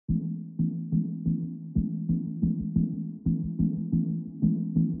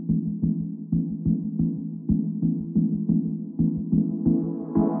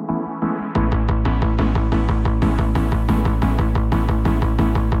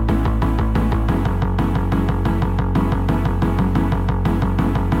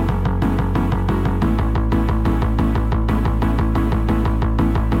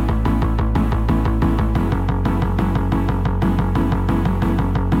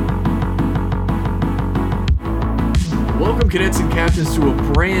cadets and captains, to a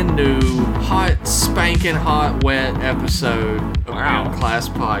brand new, hot, spanking hot, wet episode of M Class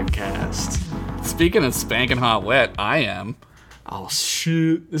Podcast. Speaking of spanking hot wet, I am. Oh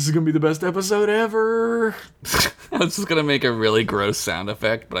shit, this is gonna be the best episode ever. I was just gonna make a really gross sound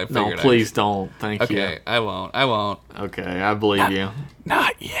effect, but I figured No, please don't. Thank you. Okay, I won't. Okay, I believe you.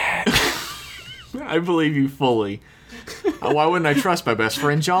 Not yet. I believe you fully. Why wouldn't I trust my best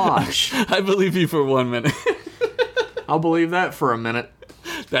friend Josh? I believe you for 1 minute. I'll believe that for a minute.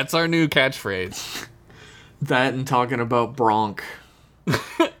 That's our new catchphrase. That and talking about Bronk.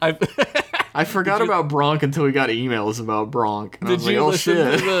 I forgot you- about Bronk until we got emails about Bronk. And I Did was like, you oh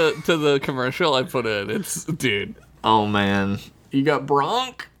listen shit. to the commercial I put in? It's dude. Oh man. You got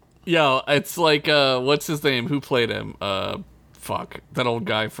Bronk? Yo, it's like what's his name? Who played him? Fuck. That old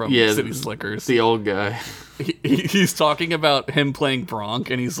guy from Yeah, City Slickers. The old guy. He's talking about him playing Bronk,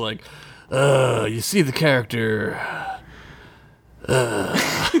 and he's like, you see the character.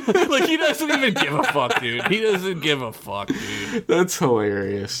 Like, he doesn't even give a fuck, dude. He doesn't give a fuck, dude. That's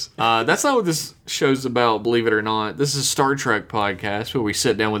hilarious. That's not what this show's about, believe it or not. This is a Star Trek podcast where we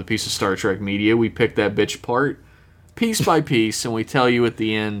sit down with a piece of Star Trek media, we pick that bitch apart, piece by piece, and we tell you at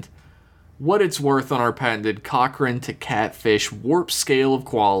the end what it's worth on our patented Cochrane to Catfish warp scale of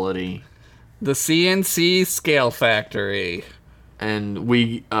quality. The CNC Scale Factory. And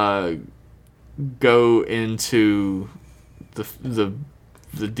we go into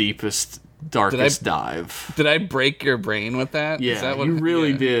the deepest, darkest dive. Did I break your brain with that? Yeah, Is that you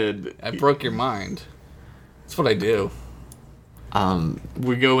really yeah. did. I broke your mind. That's what I do.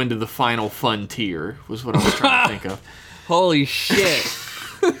 We go into the final fun tier, was what I was trying to think of. Holy shit.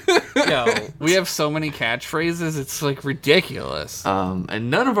 Yo, we have so many catchphrases, it's like ridiculous. And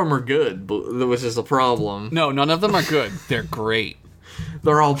none of them are good, which is a problem. No, none of them are good. They're great.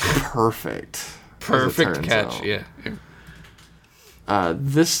 They're all perfect. Perfect catch, out. yeah.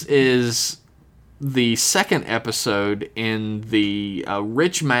 This is the second episode in the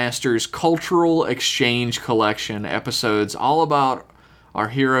Rich Masters Cultural Exchange Collection episodes, all about our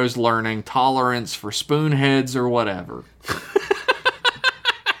heroes learning tolerance for spoonheads or whatever.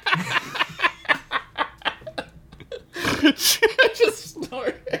 I just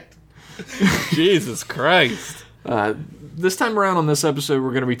snorted. Jesus Christ. This time around on this episode, we're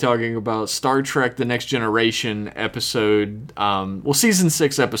going to be talking about Star Trek The Next Generation episode, season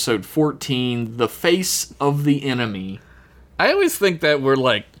 6, episode 14, The Face of the Enemy. I always think that we're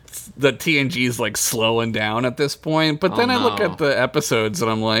like, the TNG's like slowing down at this point, but then I look at the episodes and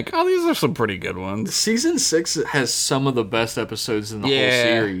I'm like, oh, these are some pretty good ones. Season 6 has some of the best episodes in the whole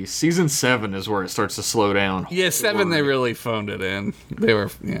series. Season 7 is where it starts to slow down. Yeah, 7 they really phoned it in. They were,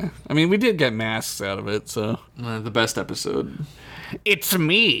 yeah. I mean, we did get masks out of it, so. The best episode. It's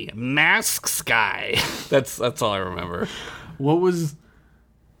me, Masks Guy. That's all I remember. What was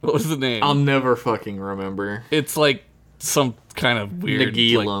the name? I'll never fucking remember. It's like some kind of weird...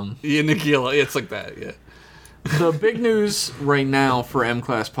 Nagilum. Like, yeah, Nagila. It's like that, yeah. The big news right now for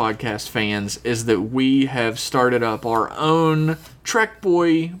M-Class Podcast fans is that we have started up our own Trek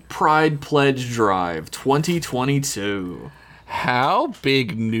Boy Pride Pledge Drive 2022. How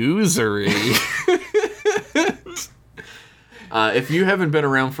big newsery. If you haven't been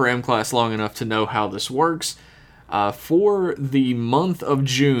around for M-Class long enough to know how this works, for the month of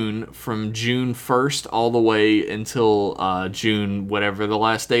June, from June 1st all the way until June, whatever the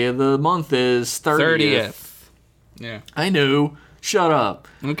last day of the month is, 30th. Yeah. I know. Shut up.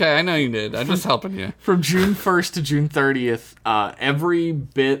 Okay, I know you did. I'm just helping you. From June 1st to June 30th, every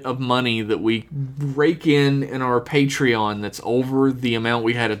bit of money that we rake in our Patreon that's over the amount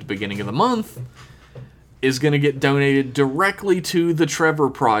we had at the beginning of the month is going to get donated directly to the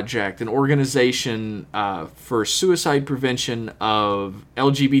Trevor Project, an organization for suicide prevention of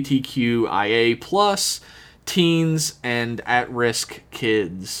LGBTQIA+ teens and at-risk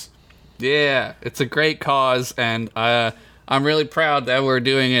kids. Yeah, it's a great cause, and I'm really proud that we're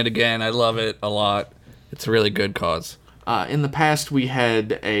doing it again. I love it a lot. It's a really good cause. In the past, we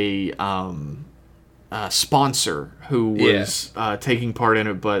had a sponsor who was taking part in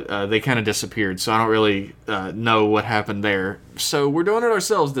it, but they kind of disappeared, so I don't really know what happened there. So we're doing it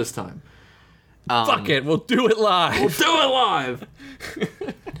ourselves this time. Fuck it, we'll do it live. We'll do it live!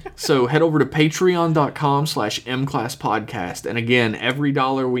 So head over to patreon.com/mclasspodcast, and again, every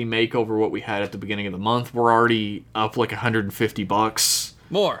dollar we make over what we had at the beginning of the month, we're already up like $150.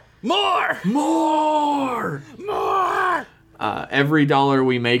 More! Every dollar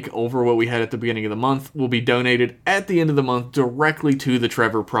we make over what we had at the beginning of the month will be donated at the end of the month directly to the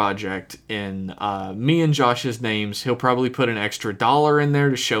Trevor Project in me and Josh's names. He'll probably put an extra $1 in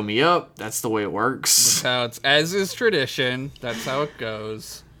there to show me up. That's the way it works. That's how it's, as is tradition. That's how it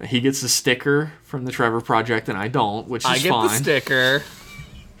goes. He gets a sticker from the Trevor Project, and I don't, which is fine. I get the sticker.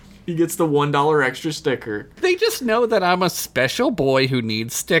 He gets the $1 extra sticker. They just know that I'm a special boy who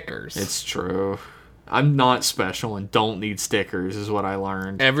needs stickers. It's true. I'm not special and don't need stickers, is what I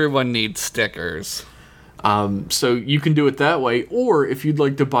learned. Everyone needs stickers. So you can do it that way, or if you'd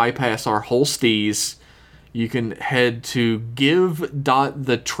like to bypass our whole steez, you can head to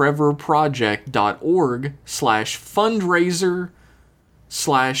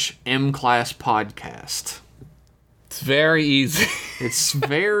give.thetrevorproject.org/fundraiser/mclasspodcast. It's very easy. It's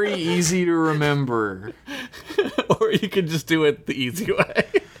very easy to remember. Or you can just do it the easy way.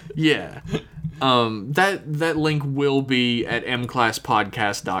 Yeah. That link will be at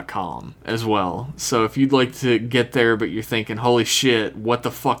mclasspodcast.com as well. So if you'd like to get there, but you're thinking, holy shit, what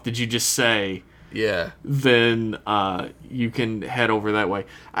the fuck did you just say? Yeah. Then you can head over that way.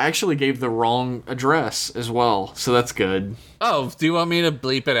 I actually gave the wrong address as well, so that's good. Oh, do you want me to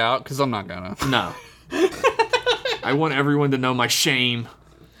bleep it out? Because I'm not gonna. No. I want everyone to know my shame.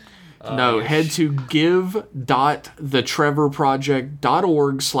 No, head to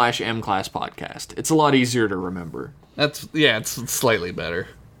give.thetrevorproject.org/mclasspodcast. It's a lot easier to remember. It's slightly better.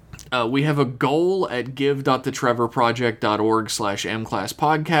 We have a goal at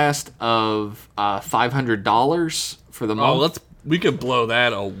give.thetrevorproject.org/mclasspodcast of $500 for the month. Oh, we could blow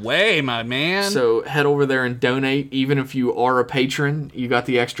that away, my man. So head over there and donate. Even if you are a patron, you got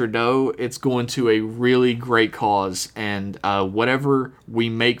the extra dough. It's going to a really great cause. And whatever we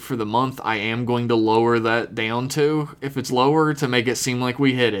make for the month, I am going to lower that down to, if it's lower, to make it seem like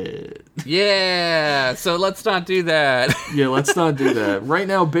we hit it. Yeah, so let's not do that. Yeah, let's not do that. Right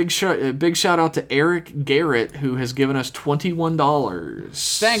now, big shout out to Eric Garrett, who has given us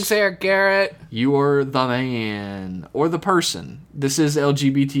 $21. Thanks, Eric Garrett. You are the man, or the person. This is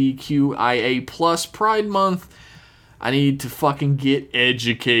LGBTQIA plus Pride Month. I need to fucking get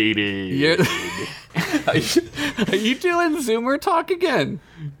educated. Are you doing Zoomer talk again?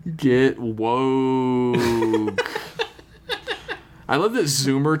 Get woke. I love that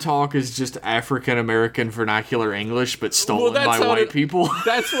Zoomer talk is just African American vernacular English, but stolen by white people.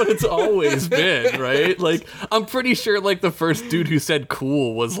 That's what it's always been, right? Like, I'm pretty sure, like, the first dude who said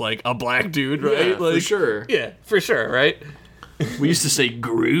cool was, like, a black dude, right? Yeah, like, for sure. Yeah, for sure, right? We used to say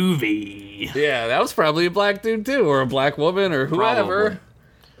groovy. Yeah, that was probably a black dude, too, or a black woman, or whoever.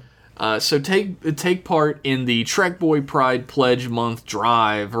 Probably. So take part in the Trek Boy Pride Pledge Month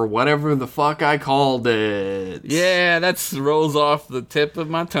Drive, or whatever the fuck I called it. Yeah, that rolls off the tip of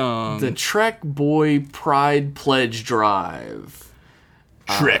my tongue. The Trek Boy Pride Pledge Drive.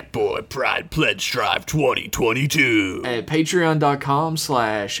 Trek Boy Pride Pledge Drive 2022. At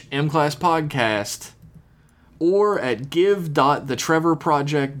patreon.com/mclasspodcast or at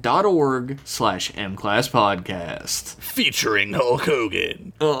give.thetrevorproject.org/mclasspodcast. Featuring Hulk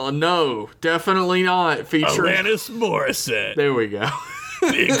Hogan. Oh, no. Definitely not. Featuring Alanis Morissette. There we go.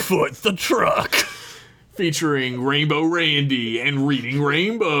 Bigfoot the Truck. Featuring Rainbow Randy and Reading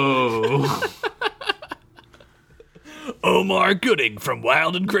Rainbow. Omar Gooding from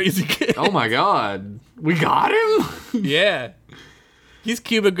Wild and Crazy Kid. Oh my god. We got him? Yeah. He's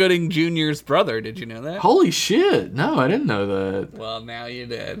Cuba Gooding Jr.'s brother. Did you know that? Holy shit. No, I didn't know that. Well, now you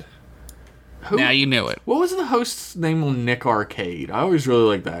did. Who? Now you knew it. What was the host's name on Nick Arcade? I always really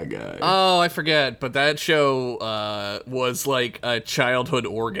liked that guy. Oh, I forget. But that show was like a childhood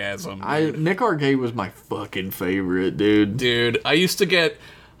orgasm. Nick Arcade was my fucking favorite, dude. Dude, I used to get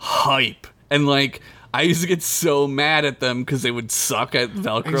hype. And like, I used to get so mad at them because they would suck at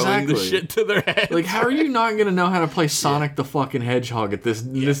Velcroing the shit to their heads. Like, how are you not going to know how to play Sonic the fucking Hedgehog at this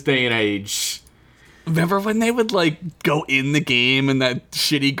day and age? Remember when they would, like, go in the game and that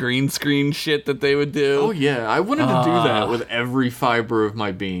shitty green screen shit that they would do? Oh, yeah. I wanted to do that with every fiber of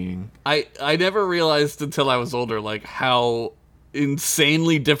my being. I never realized until I was older, like, how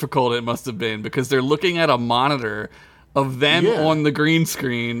insanely difficult it must have been because they're looking at a monitor of them on the green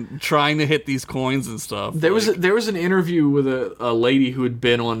screen trying to hit these coins and stuff. There was an interview with a lady who had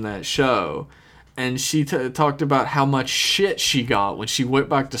been on that show, and she talked about how much shit she got when she went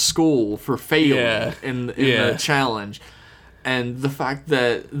back to school for failing in the challenge. And the fact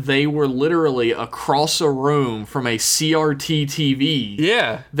that they were literally across a room from a CRT TV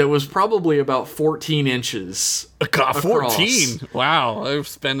Yeah. that was probably about 14 inches. God, across. 14. Wow, they're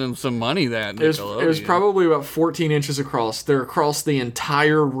spending some money that It was probably about 14 inches across. They're across the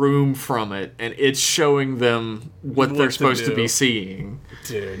entire room from it, and it's showing them what they're supposed to be seeing.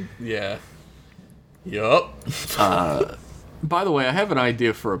 Dude, yeah. Yup. By the way, I have an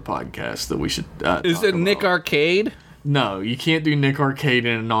idea for a podcast that we should Is talk it Nick about. Arcade? No, you can't do Nick Arcade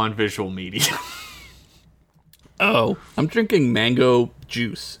in a non-visual medium. Oh, I'm drinking mango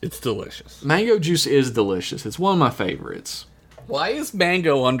juice. It's delicious. Mango juice is delicious. It's one of my favorites. Why is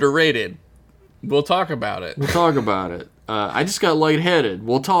mango underrated? We'll talk about it. We'll talk about it. I just got lightheaded.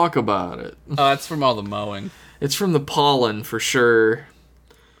 We'll talk about it. Oh, that's from all the mowing. It's from the pollen for sure.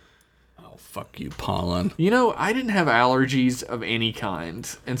 Oh, fuck you, pollen. You know, I didn't have allergies of any kind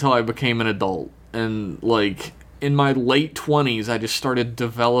until I became an adult. And, like, in my late 20s, I just started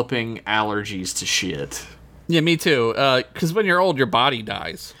developing allergies to shit. Yeah, me too. Because when you're old, your body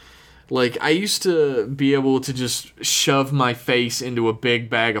dies. Like, I used to be able to just shove my face into a big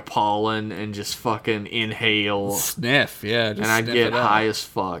bag of pollen and just fucking inhale. Sniff, yeah. Just And I'd sniff get it up. high as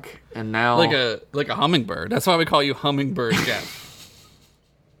fuck. And now... Like a hummingbird. That's why we call you Hummingbird Jeff.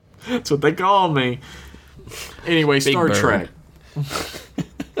 That's what they call me. Anyway, Star bird. Trek.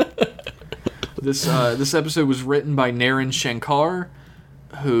 This episode was written by Naren Shankar,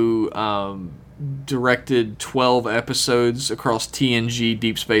 who directed 12 episodes across TNG,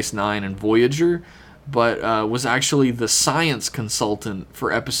 Deep Space Nine, and Voyager, but was actually the science consultant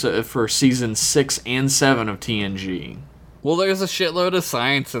for season 6 and 7 of TNG. Well, there's a shitload of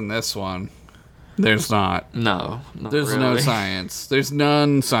science in this one. There's not. No, not There's no really. science. There's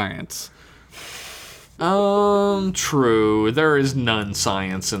none science. True. There is none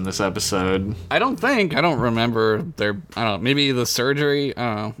science in this episode. I don't remember maybe the surgery.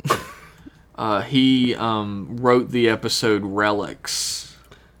 I don't know. He wrote the episode Relics.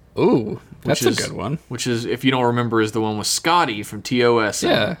 Ooh, that's Which a is- good one. Which is, if you don't remember, is the one with Scotty from TOS.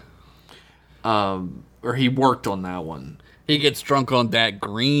 Yeah. Or he worked on that one. He gets drunk on that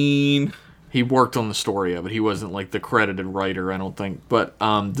green. He worked on the story of it. He wasn't like the credited writer, I don't think. But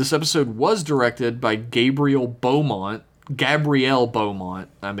this episode was directed by Gabrielle Beaumont,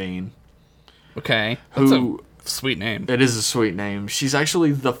 I mean. Okay. That's Who- a sweet name. It is a sweet name. She's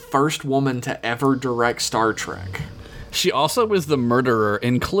actually the first woman to ever direct Star Trek. She also was the murderer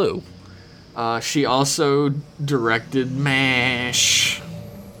in Clue. She also directed MASH.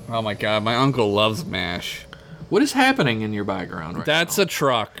 Oh my god, my uncle loves MASH. What is happening in your background right That's now? a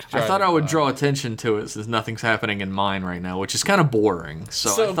truck. I thought I would draw attention to it since nothing's happening in mine right now, which is kind of boring.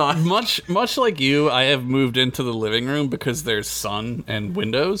 So I thought... much like you, I have moved into the living room because there's sun and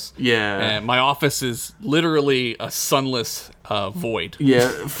windows. Yeah. And my office is literally a sunless void. Yeah,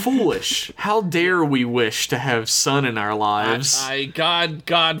 foolish. How dare we wish to have sun in our lives?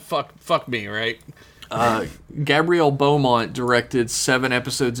 God, fuck me, right? Gabrielle Beaumont directed 7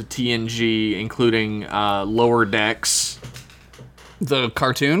 episodes of TNG, including Lower Decks. The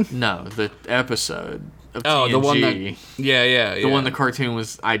cartoon? No, the episode of Oh, TNG. the one that. Yeah. The one the cartoon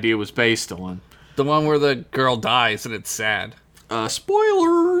idea was based on. The one where the girl dies and it's sad.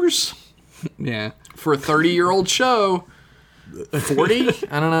 Spoilers Yeah. for a 30-year-old show. 40?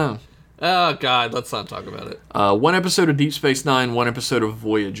 I don't know. Oh God, let's not talk about it. 1 episode of Deep Space Nine, 1 episode of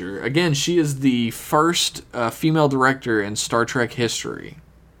Voyager. Again, she is the first female director in Star Trek history.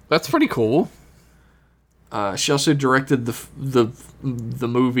 That's pretty cool. She also directed the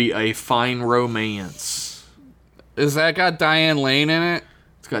movie A Fine Romance. Is that got Diane Lane in it?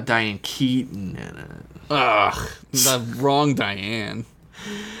 It's got Diane Keaton in it. Ugh, the wrong Diane.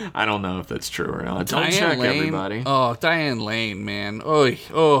 I don't know if that's true or not. Don't Diane check, Lane? everybody. Oh, Diane Lane, man. Oy,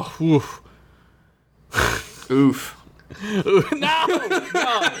 oh, oof. Oof. No.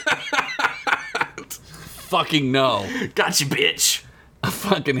 Fucking no. Gotcha, bitch. I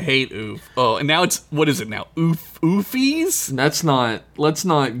fucking hate oof. Oh, and now it's, what is it now? Oofies? Let's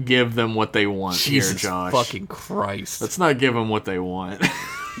not give them what they want Jesus here, Josh. fucking Christ. Let's not give them what they want.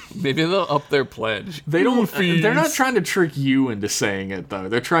 Maybe they'll up their pledge. They don't. Oofies. They're not trying to trick you into saying it, though.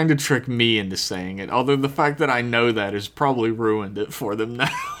 They're trying to trick me into saying it. Although the fact that I know that has probably ruined it for them now.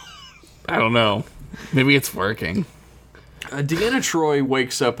 I don't know. Maybe it's working. Deanna Troi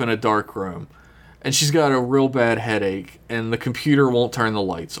wakes up in a dark room, and she's got a real bad headache, and the computer won't turn the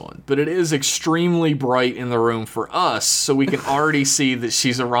lights on. But it is extremely bright in the room for us, so we can already see that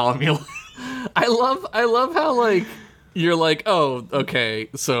she's a Romulan. I love how, like, you're like, oh, okay,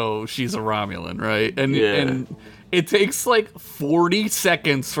 so she's a Romulan, right? And Yeah. and it takes like 40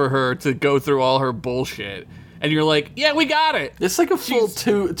 seconds for her to go through all her bullshit. And you're like, yeah, we got it. It's like a full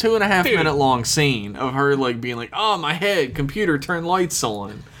two and a half Dude. minute long scene of her like being like, oh, my head, computer, turn lights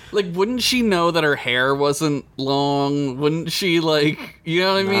on. Like, wouldn't she know that her hair wasn't long? Wouldn't she, like, you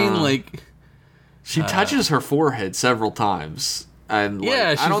know what I mean? Nah. Like, She touches her forehead several times. And like, Yeah,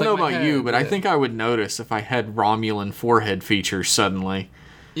 I she's don't like, know "My about you, head," but I yeah. think I would notice if I had Romulan forehead features suddenly.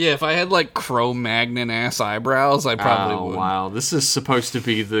 yeah, if I had, like, Cro-Magnon-ass eyebrows, I probably Oh, would. wow. This is supposed to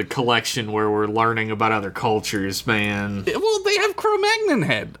be the collection where we're learning about other cultures, man. Well, they have Cro-Magnon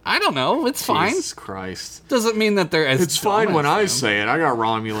head. I don't know. It's fine. Jesus Christ. Doesn't mean that they're as It's dumb fine when as I them. say it. I got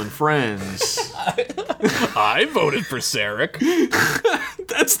Romulan friends. I voted for Sarek.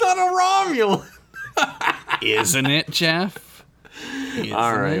 That's not a Romulan. Isn't it, Jeff? Isn't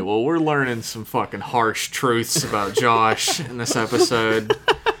All right, it? well, we're learning some fucking harsh truths about Josh in this episode.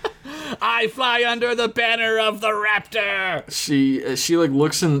 I fly under the banner of the Raptor. She like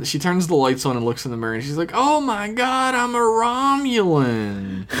looks in. She turns the lights on and looks in the mirror, and she's like, "Oh my god, I'm a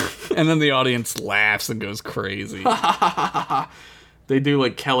Romulan." And then the audience laughs and goes crazy. They do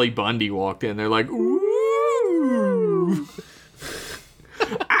like Kelly Bundy walked in. They're like, "Ooh,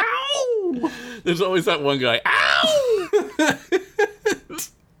 ow!" There's always that one guy. Ow!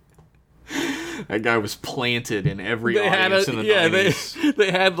 That guy was planted in every They had audience in the yeah, 90s.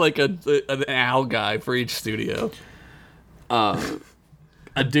 they had like an owl guy for each studio. Another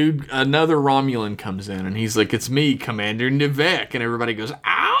Romulan comes in, and he's like, "It's me, Commander Nivek," and everybody goes,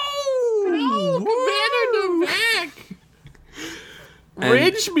 "Ow!" Commander Nivek!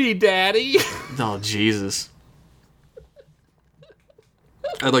 Ridge me, Daddy! Oh, Jesus.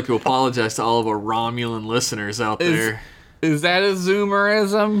 I'd like to apologize to all of our Romulan listeners out there. Is that a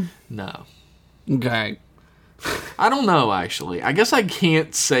Zoomerism? No. Okay. I don't know, actually. I guess I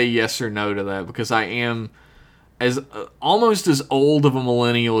can't say yes or no to that because I am almost as old of a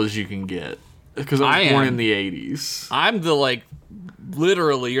millennial as you can get. Because I was born in the 80s. I'm the, like,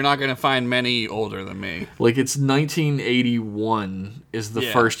 literally, you're not going to find many older than me. Like, it's 1981 is the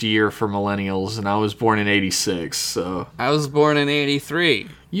Yeah. first year for millennials, and I was born in 86, so... I was born in 83.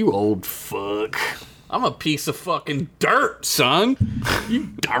 You old fuck. I'm a piece of fucking dirt, son. You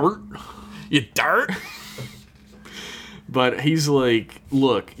dirt. You dirt? But he's like,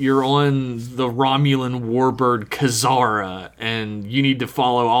 look, you're on the Romulan warbird Kazara, and you need to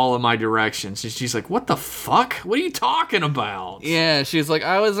follow all of my directions. And she's like, what the fuck? What are you talking about? Yeah, she's like,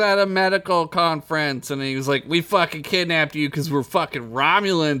 I was at a medical conference, and he was like, we fucking kidnapped you because we're fucking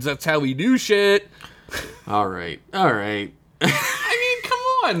Romulans. That's how we do shit. All right. I mean, come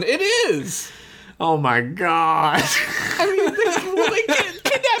on. It is. Oh my god. I mean,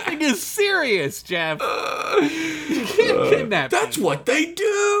 kidnapping is serious, Jeff. You can't kidnap That's people. what they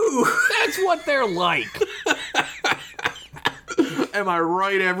do. That's what they're like. Am I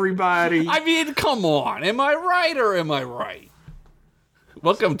right, everybody? I mean, come on. Am I right or am I right?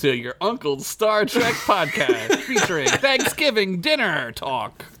 Welcome to your uncle's Star Trek podcast featuring Thanksgiving dinner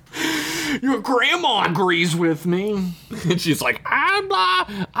talk. Your grandma agrees with me. And she's like, ah,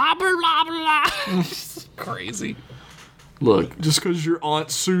 blah, ah, blah, blah. She's crazy. Look, just because your Aunt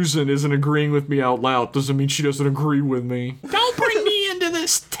Susan isn't agreeing with me out loud doesn't mean she doesn't agree with me. Don't bring me into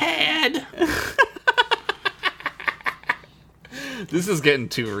this, Ted. This is getting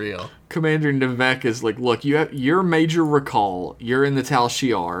too real. Commander Nivek is like, look, you have your major recall. You're in the Tal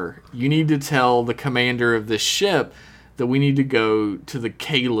Shiar. You need to tell the commander of this ship that we need to go to the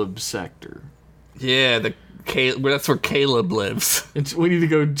Caleb sector. Yeah, that's where Caleb lives. We need to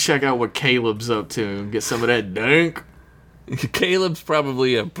go check out what Caleb's up to and get some of that dunk. Caleb's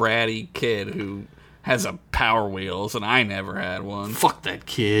probably a bratty kid who has a Power Wheels, and I never had one. Fuck that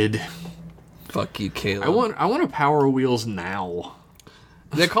kid. Fuck you, Caleb. I want a Power Wheels now.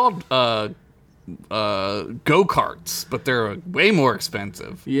 They're called go-karts, but they're way more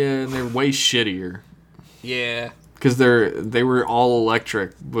expensive. Yeah, and they're way shittier. Yeah. Because they were all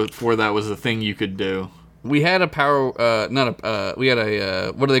electric before that was a thing you could do. We had a we had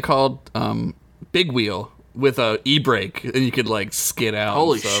a, what are they called? Big wheel with a e-brake, and you could, like, skid out.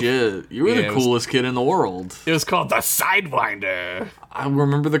 Holy and stuff. shit. You were Yeah, the it was- coolest kid in the world. It was called the Sidewinder. I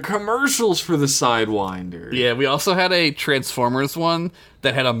remember the commercials for the Sidewinder. Yeah, we also had a Transformers one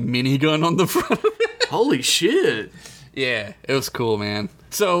that had a minigun on the front of it. Holy shit. Yeah, it was cool, man.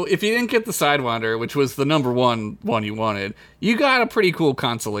 So, if you didn't get the Sidewinder, which was the number one you wanted, you got a pretty cool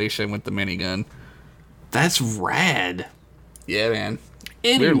consolation with the minigun. That's rad. Yeah, man.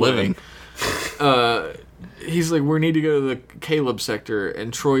 Anyway, We're living. He's like, we need to go to the Caleb sector.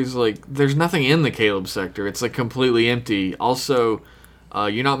 And Troy's like, there's nothing in the Caleb sector. It's like completely empty. Also,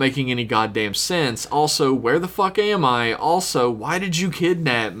 you're not making any goddamn sense. Also, where the fuck am I? Also, why did you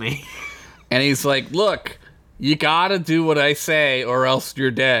kidnap me? And he's like, look, you gotta do what I say or else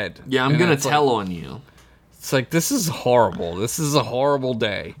you're dead. Yeah, I'm gonna tell on you. It's like, this is horrible. This is a horrible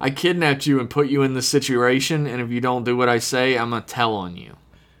day. I kidnapped you and put you in this situation, and if you don't do what I say, I'm gonna tell on you.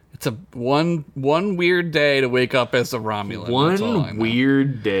 It's a one weird day to wake up as a Romulan. One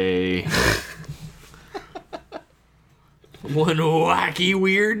weird day. One wacky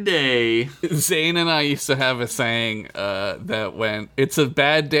weird day. Zane and I used to have a saying that went, it's a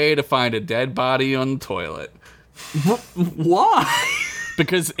bad day to find a dead body on the toilet. Why?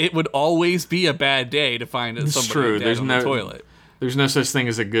 Because it would always be a bad day to find somebody dead on the toilet. There's no such thing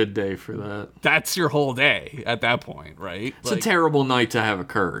as a good day for that. That's your whole day at that point, right? It's a terrible night to have a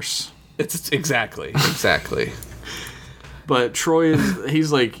curse. It's exactly. But Troy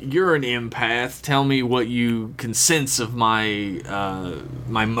he's like, you're an empath. Tell me what you can sense of my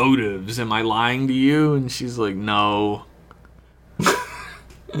my motives. Am I lying to you? And she's like, no.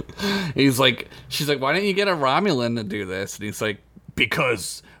 She's like, why don't you get a Romulan to do this? And he's like,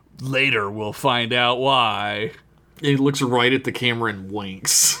 because later we'll find out why. And he looks right at the camera and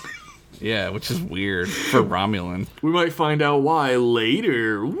winks. Yeah, which is weird for Romulan. We might find out why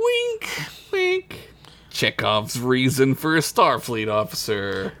later. Wink. Wink. Chekhov's reason for a Starfleet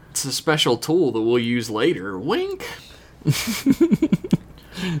officer. It's a special tool that we'll use later. Wink.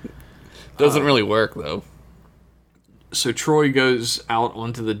 Doesn't really work, though. So Troy goes out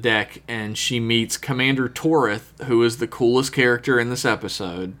onto the deck, and she meets Commander Torith, who is the coolest character in this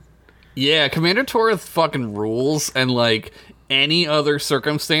episode. Yeah, Commander Torith fucking rules, and, like, any other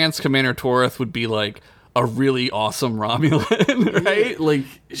circumstance, Commander Torith would be, like, a really awesome Romulan, right? Yeah, like,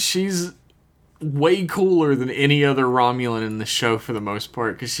 she's way cooler than any other Romulan in the show for the most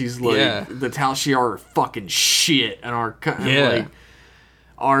part, because she's like, the Tal Shiar are fucking shit, and our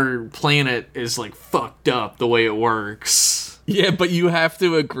planet is like fucked up the way it works. Yeah, but you have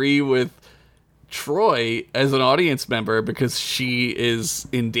to agree with Troy as an audience member because she is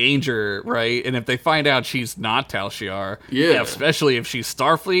in danger, right? And if they find out she's not Tal Shiar, especially if she's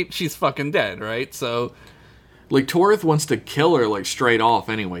Starfleet, she's fucking dead, right? So, like, Torith wants to kill her, like, straight off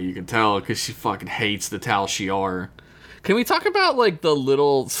anyway, you can tell, because she fucking hates the Tal Shiar. Can we talk about, like, the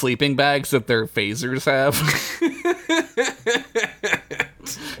little sleeping bags that their phasers have?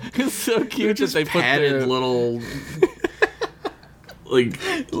 It's so cute that they put their little like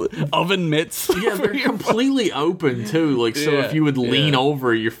oven mitts. Yeah, they're completely open too. Like, so if you would lean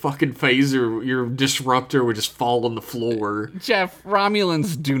over, your fucking phaser, your disruptor would just fall on the floor. Jeff,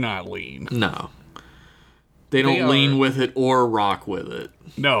 Romulans do not lean. No. They don't lean with it or rock with it.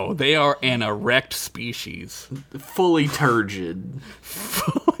 No, they are an erect species. Fully turgid.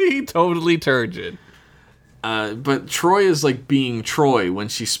 Fully, totally turgid. But Troy is, like, being Troy when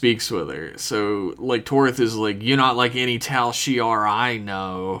she speaks with her. So, like, Torith is like, you're not like any Tal Shiar I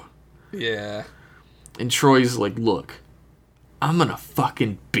know. Yeah. And Troy's like, look, I'm gonna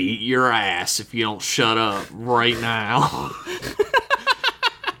fucking beat your ass if you don't shut up right now.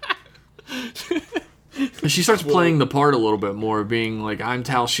 She starts playing the part a little bit more, being like, I'm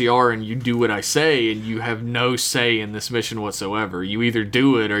Tal Shiar and you do what I say, and you have no say in this mission whatsoever. You either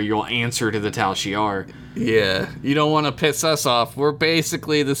do it or you'll answer to the Tal Shiar. Yeah, you don't want to piss us off. We're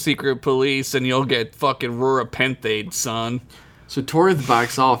basically the secret police, and you'll get fucking Rura Pentade, son. So Torith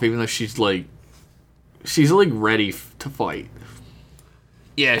backs off, even though she's like ready to fight.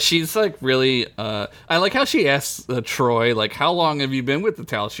 Yeah, she's like really. I like how she asks Troy, like, "How long have you been with the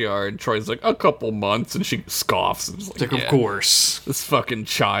Tal Shiar?" And Troy's like, "A couple months," and she scoffs. And it's like, of course, this fucking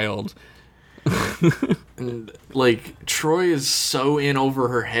child. And, like, Troy is so in over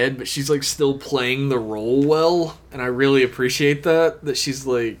her head, but she's like still playing the role well, and I really appreciate that. That she's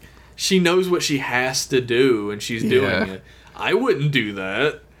like, she knows what she has to do, and she's doing it. I wouldn't do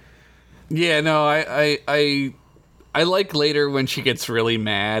that. Yeah, no, I like later when she gets really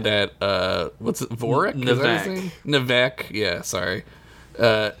mad at what's it, Vorik? Navek. Navek, yeah, sorry.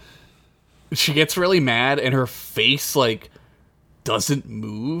 She gets really mad and her face like doesn't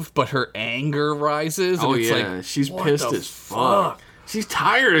move, but her anger rises. And it's like, she's pissed as fuck. She's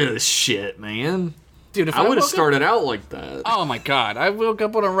tired of this shit, man. Dude, if I would have started out like that. Oh my god, I woke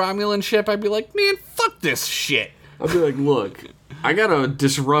up on a Romulan ship, I'd be like, man, fuck this shit. I'd be like, look, I got a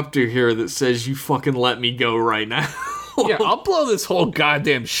disruptor here that says you fucking let me go right now. Yeah, I'll blow this whole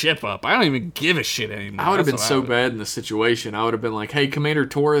goddamn ship up. I don't even give a shit anymore. I would have been so bad in the situation. I would have been like, hey, Commander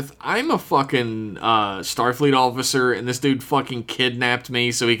Torith, I'm a fucking Starfleet officer, and this dude fucking kidnapped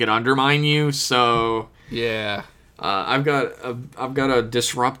me so he could undermine you, so... Yeah. I've got a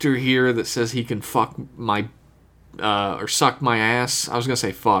disruptor here that says he can fuck my... or suck my ass. I was gonna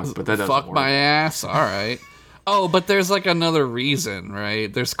say fuck, but that doesn't work. Fuck my ass? Alright. Oh, but there's like another reason,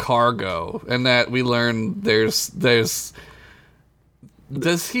 right? There's cargo, and that we learn there's. Does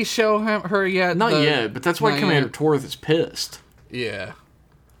he show her yet? Not yet, but that's why Commander Torth is pissed. Yeah.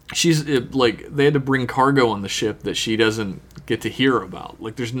 She's like, they had to bring cargo on the ship that she doesn't get to hear about.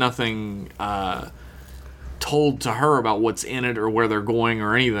 Like, there's nothing told to her about what's in it or where they're going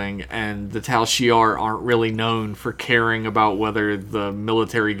or anything, and the Tal Shiar aren't really known for caring about whether the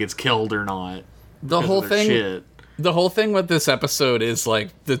military gets killed or not. The whole thing with this episode is like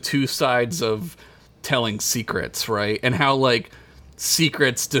the two sides of telling secrets, right? And how like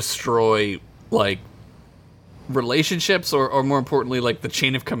secrets destroy like relationships or more importantly like the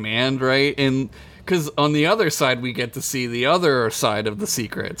chain of command, right? And because on the other side we get to see the other side of the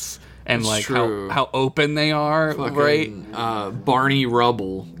secrets and like how open they are. Fucking, right? Barney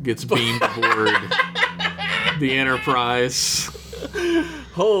Rubble gets beamed aboard the Enterprise.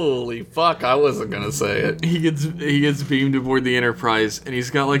 Holy fuck, I wasn't gonna say it. He gets beamed aboard the Enterprise, and he's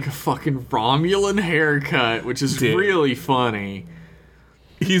got like a fucking Romulan haircut, which is really funny.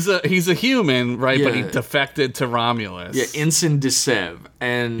 He's a human, right? Yeah. But he defected to Romulus. Yeah, Ensign Desev.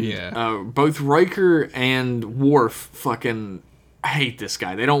 And both Riker and Worf fucking hate this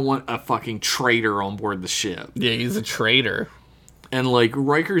guy. They don't want a fucking traitor on board the ship. Yeah, he's a traitor. And, like,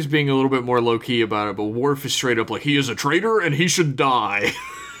 Riker's being a little bit more low-key about it, but Worf is straight up like, he is a traitor and he should die.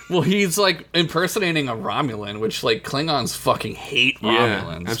 Well, he's, like, impersonating a Romulan, which, like, Klingons fucking hate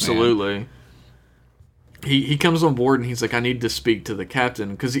Romulans. Yeah, absolutely. Man. He comes on board and he's like, I need to speak to the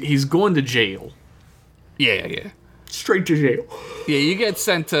captain, because he's going to jail. Yeah. Straight to jail. Yeah, you get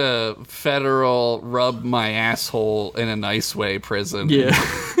sent to federal rub my asshole in a nice way prison. Yeah.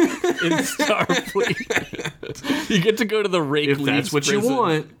 In Starfleet. You get to go to the Rake If that's what prison. You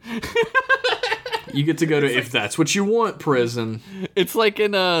want. You get to go to If That's What You Want prison. It's like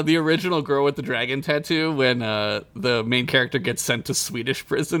in the original Girl with the Dragon Tattoo when the main character gets sent to Swedish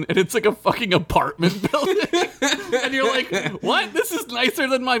prison and it's like a fucking apartment building. And you're like, what? This is nicer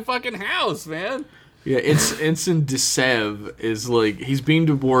than my fucking house, man. Yeah, Ensign Desev is like, he's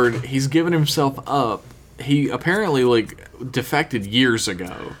beamed aboard, he's given himself up. He apparently, like, defected years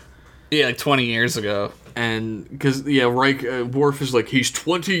ago. Yeah, like 20 years ago. And, because, Worf is like, he's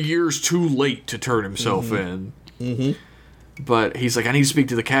 20 years too late to turn himself in. Mm-hmm. But he's like, I need to speak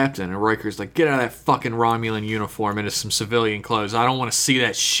to the captain. And Riker's like, get out of that fucking Romulan uniform into some civilian clothes. I don't want to see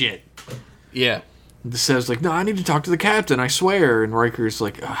that shit. Yeah. Desev's like, no, I need to talk to the captain, I swear. And Riker's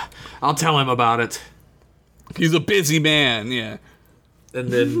like, I'll tell him about it. He's a busy man, yeah. And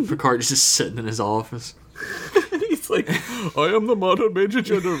then Picard is just sitting in his office. He's like, I am the modern Major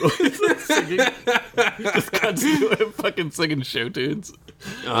General. He's like singing. He just cuts to him fucking singing show tunes.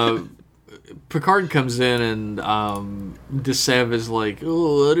 Picard comes in and Desev is like,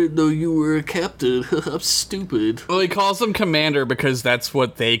 oh, I didn't know you were a captain. I'm stupid. Well, he calls him commander because that's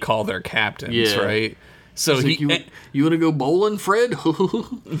what they call their captains, right? So he's like, you want to go bowling, Fred?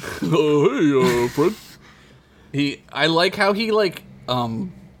 Oh, hey, Fred. I like how he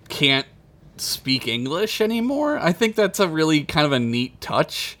can't speak English anymore. I think that's a really kind of a neat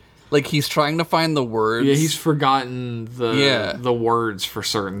touch. Like, he's trying to find the words. Yeah, he's forgotten the words for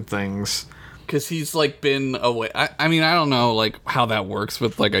certain things. Because he's, like, been away. I mean, I don't know, like, how that works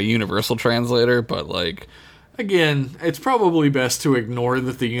with, like, a universal translator, but, like... Again, it's probably best to ignore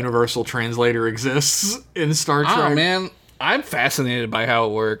that the universal translator exists in Star Trek. Oh, man. I'm fascinated by how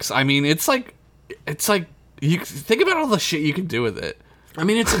it works. I mean, it's like... You think about all the shit you can do with it. I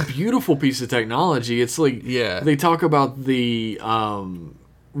mean, it's a beautiful piece of technology. It's like... Yeah. They talk about the...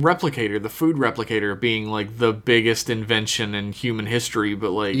 replicator, the food replicator, being like the biggest invention in human history,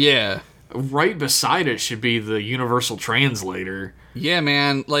 but like right beside it should be the universal translator. Yeah,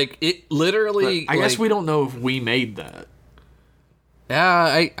 man, like it literally. But I guess we don't know if we made that.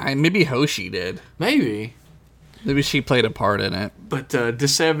 Yeah, I maybe Hoshi did. Maybe she played a part in it. But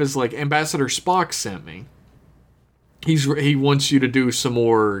Desev is like, Ambassador Spock sent me. He wants you to do some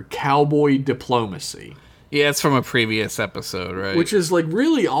more cowboy diplomacy. Yeah, it's from a previous episode, right? Which is, like,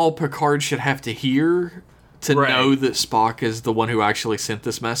 really all Picard should have to hear to know that Spock is the one who actually sent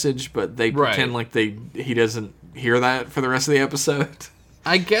this message, but they pretend like he doesn't hear that for the rest of the episode.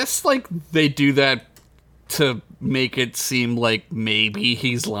 I guess, like, they do that to make it seem like maybe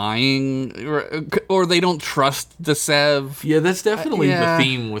he's lying, or they don't trust Desev. Yeah, that's definitely the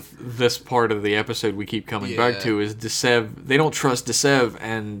theme with this part of the episode we keep coming back to, is Desev. They don't trust Desev,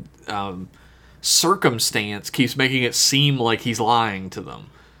 and... circumstance keeps making it seem like he's lying to them.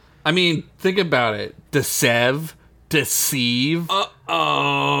 I mean, think about it. Deceive.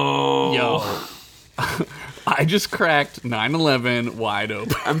 Uh-oh. Yo. I just cracked 9/11 wide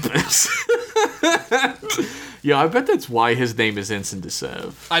open. Yeah, I bet that's why his name is Ensign de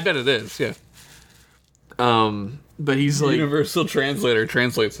Sèvres. I bet it is, yeah. But he's like... Universal Translator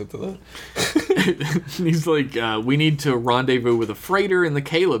translates it to that. he's like, we need to rendezvous with a freighter in the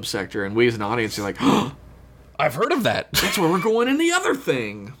Caleb sector. And we as an audience are like, oh, I've heard of that. that's where we're going in the other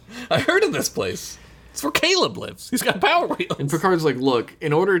thing. I heard of this place. It's where Caleb lives. He's got power wheels. And Picard's like, look,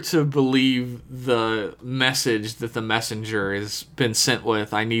 in order to believe the message that the messenger has been sent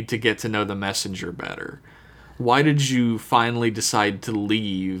with, I need to get to know the messenger better. Why did you finally decide to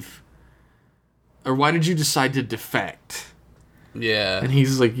leave? Or why did you decide to defect? Yeah. And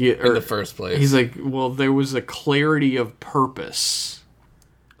he's like, yeah, in the first place. He's like, well, there was a clarity of purpose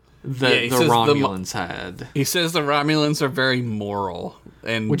that the Romulans had. He says the Romulans are very moral,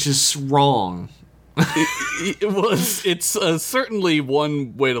 and which is wrong. It's certainly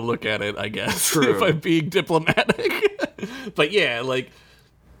one way to look at it, I guess. True. If I'm being diplomatic. But yeah, like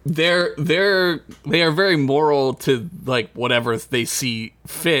they are very moral to like whatever they see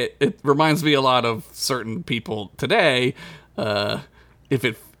fit. It reminds me a lot of certain people today.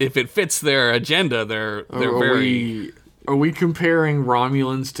 If it fits their agenda, they're very. Are we comparing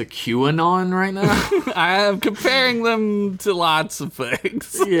Romulans to QAnon right now? I'm comparing them to lots of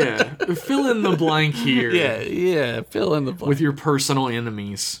things. Yeah, fill in the blank here. Yeah, fill in the blank. With your personal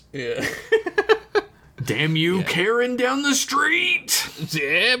enemies. Yeah. Damn you, Karen down the street!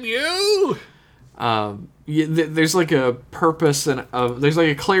 Damn you! There's like a purpose and there's like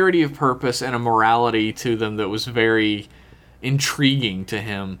a clarity of purpose and a morality to them that was very intriguing to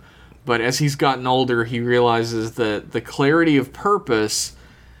him. But as he's gotten older, he realizes that the clarity of purpose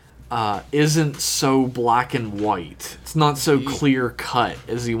isn't so black and white. It's not so clear cut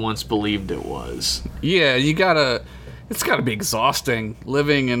as he once believed it was. Yeah, it's gotta be exhausting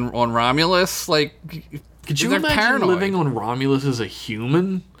living on Romulus. Like, could you imagine paranoid. Living on Romulus as a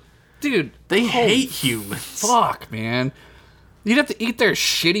human? Dude, they hate humans. Fuck, man. You'd have to eat their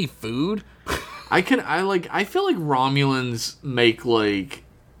shitty food. I feel like Romulans make like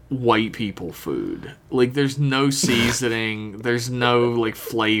white people food. Like there's no seasoning, there's no like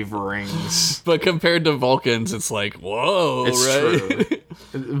flavorings. But compared to Vulcans, it's like, whoa, it's right?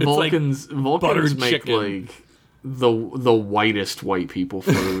 True. Vulcans make chicken. Like the whitest white people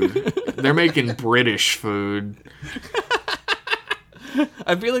food. They're making British food.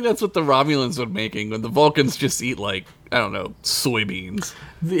 I feel like that's what the Romulans were making when the Vulcans just eat like, I don't know, soybeans.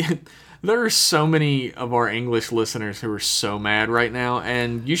 There are so many of our English listeners who are so mad right now,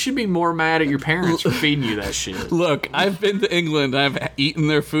 and you should be more mad at your parents for feeding you that shit. Look, I've been to England, I've eaten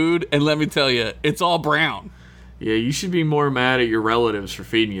their food, and let me tell you, it's all brown. Yeah, you should be more mad at your relatives for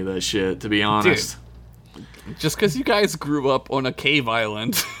feeding you that shit, to be honest. Dude, just because you guys grew up on a cave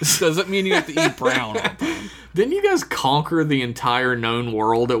island doesn't mean you have to eat brown all the time. Didn't you guys conquer the entire known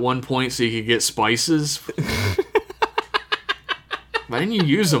world at one point so you could get spices? Why didn't you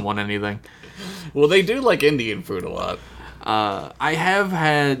use them on anything? Well, they do like Indian food a lot. I have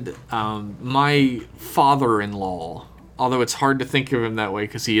had my father-in-law, although it's hard to think of him that way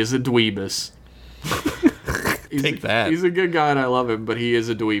because he is a dweebus. Take that. He's a good guy and I love him, but he is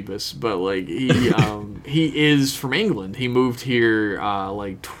a dweebus. But like he is from England. He moved here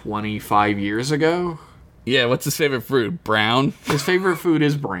like 25 years ago. Yeah, what's his favorite food? Brown? His favorite food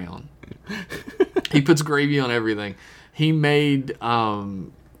is brown. He puts gravy on everything. He made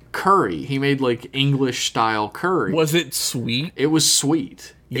curry. He made like English style curry. Was it sweet? It was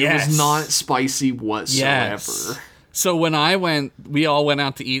sweet. Yes. It was not spicy whatsoever. Yes. So when we all went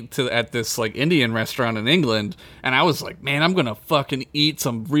out to eat at this like Indian restaurant in England, and I was like, man, I'm gonna fucking eat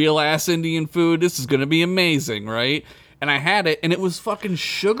some real ass Indian food. This is gonna be amazing, right? And I had it, and it was fucking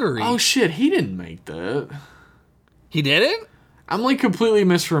sugary. Oh shit, he didn't make that. He didn't? I'm like completely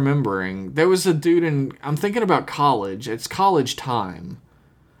misremembering. There was a dude I'm thinking about college. It's college time.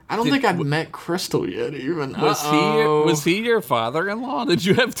 I don't think I'd met Crystal yet even. Was he your father-in-law? Did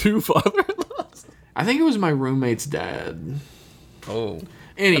you have two father-in-laws? I think it was my roommate's dad. Oh.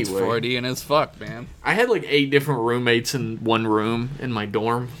 Anyway. That's Freudian as fuck, man. I had like 8 different roommates in one room in my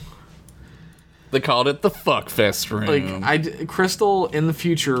dorm. They called it the fuckfest room. Like, Crystal in the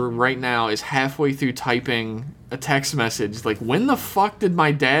future right now is halfway through typing a text message. Like, when the fuck did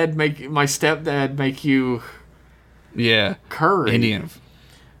my stepdad make you curry? Indian.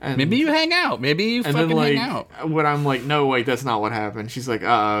 And maybe you hang out. Maybe you fucking hang out. When I'm like, no, wait, that's not what happened. She's like,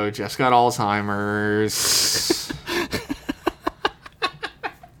 uh-oh, Jess got Alzheimer's.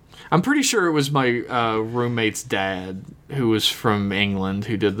 I'm pretty sure it was my roommate's dad who was from England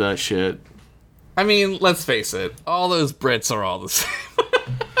who did that shit. I mean, let's face it. All those Brits are all the same.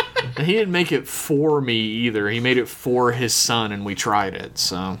 And he didn't make it for me either. He made it for his son, and we tried it.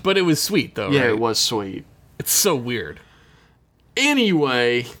 So, but it was sweet, though. Yeah, right? it was sweet. It's so weird.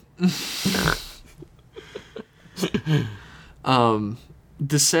 Anyway,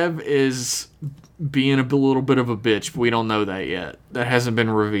 Desev is being a little bit of a bitch, but we don't know that yet. That hasn't been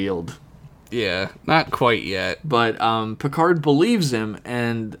revealed. Yeah, not quite yet. But Picard believes him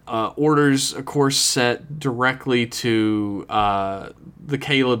and orders a course set directly to the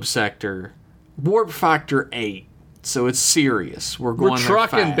Caleb sector. Warp factor 8. So it's serious. We're going there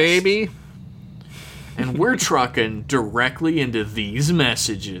trucking, fast. baby. And we're trucking directly into these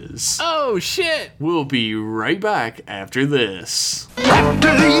messages. Oh, shit. We'll be right back after this.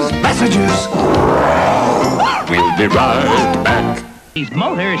 After these messages, we'll be right back. These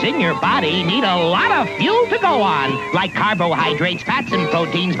motors in your body need a lot of fuel to go on, like carbohydrates, fats and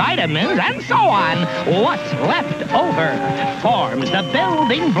proteins, vitamins, and so on. What's left over forms the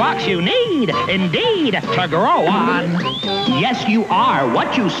building blocks you need, indeed, to grow on. Yes, you are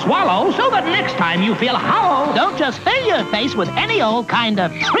what you swallow, so that next time you feel hollow, don't just fill your face with any old kind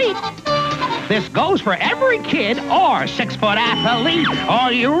of treat. This goes for every kid or 6-foot athlete.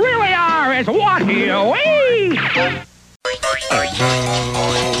 All you really are is what you eat.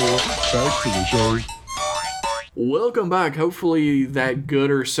 Welcome back. Hopefully that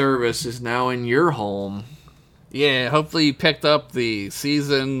gooder service is now in your home. Yeah, hopefully you picked up the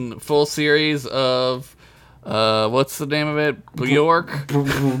full series of, what's the name of it? Bjork?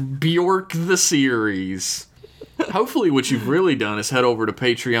 Bjork the series. Hopefully what you've really done is head over to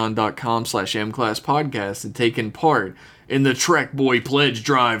patreon.com/mclasspodcast and taken part in the Trek Boy Pledge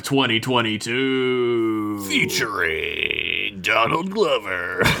Drive 2022. Featuring Donald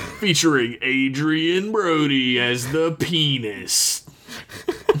Glover. Featuring Adrian Brody as the penis.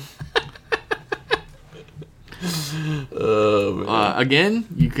 Again,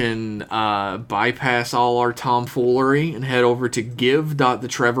 you can bypass all our tomfoolery and head over to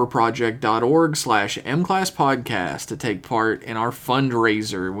give.thetrevorproject.org/mclasspodcast to take part in our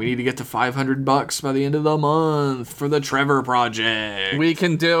fundraiser. We need to get to $500 by the end of the month for the Trevor Project. We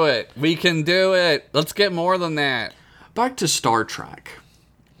can do it. We can do it. Let's get more than that. Back to Star Trek.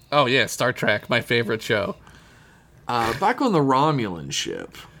 Oh, yeah, Star Trek, my favorite show. Back on the Romulan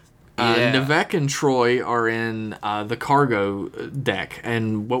ship. Yeah. Navek and Troy are in the cargo deck,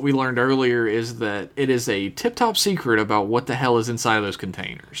 and what we learned earlier is that it is a tip-top secret about what the hell is inside of those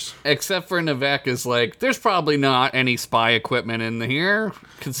containers. Except for Navek is like, there's probably not any spy equipment in here,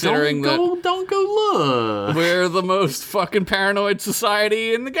 considering Don't go look. we're the most fucking paranoid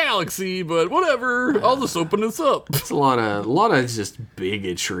society in the galaxy, but whatever, I'll just open this up. It's a lot of just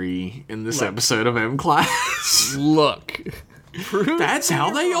bigotry in this episode of M Class. Look. That's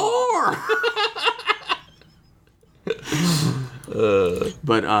how they are.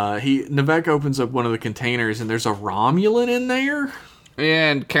 But Navek opens up one of the containers and there's a Romulan in there.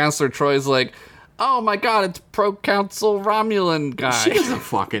 And Counselor Troy's like, oh my god, it's Pro-Council Romulan guy. She doesn't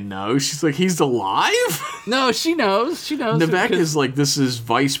fucking know. She's like, he's alive? No, she knows. She knows. Navek is like, this is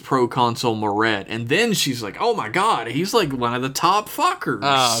Vice Pro-Consul Moret. And then she's like, oh my god, he's like one of the top fuckers.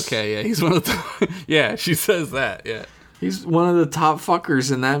 Oh, okay, yeah. He's one of the... yeah, she says that, yeah. He's one of the top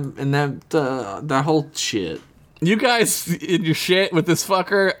fuckers in that whole shit. You guys in your shit with this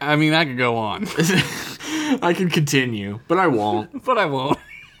fucker, I mean, I could go on. I can continue, but I won't. But I won't.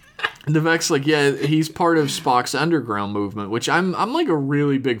 Navek's like, yeah, he's part of Spock's underground movement, which I'm like a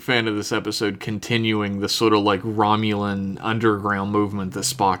really big fan of this episode continuing the sort of like Romulan underground movement that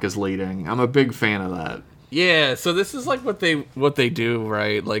Spock is leading. I'm a big fan of that. Yeah, so this is like what they do,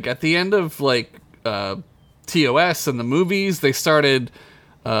 right? Like at the end of like TOS and the movies, they started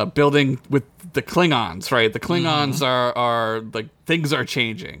building with the Klingons, right? The Klingons are like, things are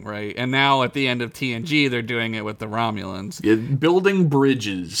changing, right? And now at the end of TNG, they're doing it with the Romulans. Yeah, building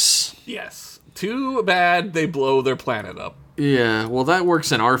bridges. Yes. Too bad they blow their planet up. Yeah, well, that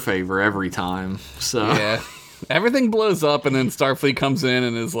works in our favor every time, so... Yeah. Everything blows up, and then Starfleet comes in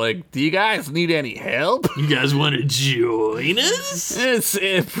and is like, do you guys need any help? You guys want to join us? It's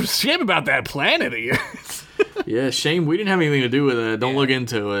a shame about that planet of yours. Yeah, shame. We didn't have anything to do with it. Don't look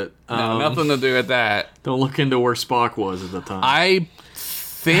into it. No, nothing to do with that. Don't look into where Spock was at the time. I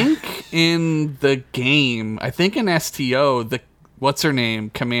think in the game, I think in STO,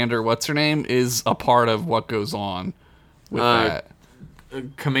 Commander What's-Her-Name, is a part of what goes on with that.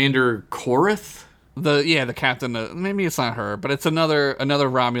 Commander Korath? The captain, maybe it's not her, but it's another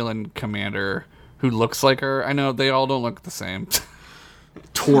Romulan commander who looks like her. I know they all don't look the same.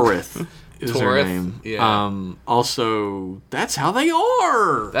 Torith is her name. Yeah. Also, that's how they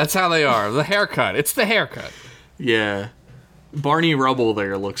are. That's how they are. The haircut. It's the haircut. Yeah. Barney Rubble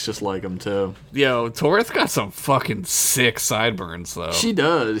there looks just like him too. Yo, Torith got some fucking sick sideburns though. She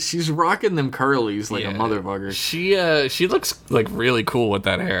does. She's rocking them curlies like a motherfucker. She looks like really cool with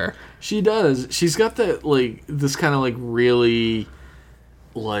that hair. She does. She's got that like this kind of like really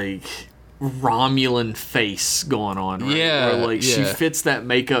like Romulan face going on, right? Yeah, where, like she fits that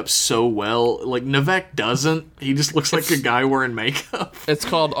makeup so well. Like Navek doesn't. He just looks like a guy wearing makeup. It's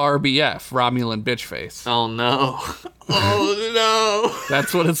called RBF, Romulan Bitch Face. Oh no. Oh no.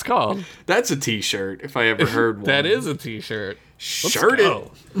 That's what it's called. That's a t-shirt if I ever heard one. That is a t-shirt. Shirt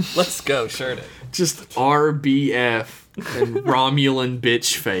it. Let's go, shirt it. Just RBF and Romulan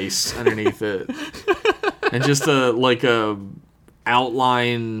bitch face underneath it. And just a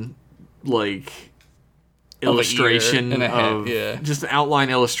outline like illustration of just an outline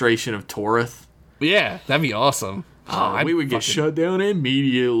illustration of Torith. Yeah, that'd be awesome. We would get shut down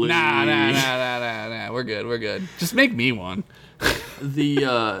immediately. Nah. We're good. Just make me one.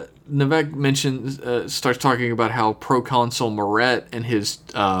 The Navek mentions starts talking about how Proconsul Moret and his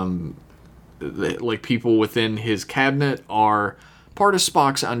like people within his cabinet are part of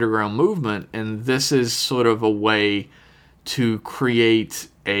Spock's underground movement, and this is sort of a way to create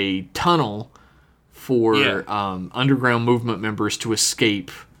a tunnel for underground movement members to escape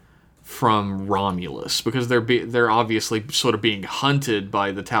from Romulus, because they're obviously sort of being hunted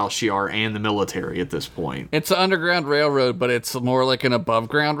by the Tal Shiar and the military at this point. It's an underground railroad, but it's more like an above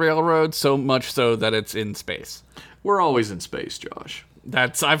ground railroad, so much so that it's in space. We're always in space, Josh.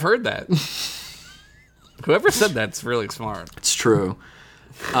 I've heard that. Whoever said that's really smart. It's true.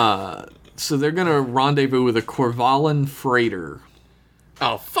 So they're gonna rendezvous with a Corvallan freighter.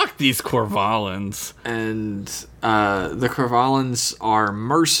 Oh, fuck these Corvallans. And the Corvallans are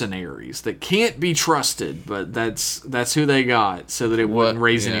mercenaries that can't be trusted, but that's who they got, so that it wouldn't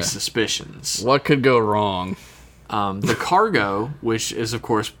raise any suspicions. What could go wrong? The cargo, which is, of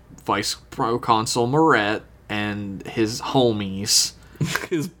course, Vice Proconsul Moret and his homies.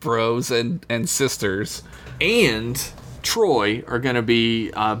 His bros and sisters. And Troy are going to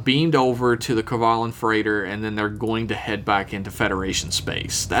be beamed over to the Corvallan freighter, and then they're going to head back into Federation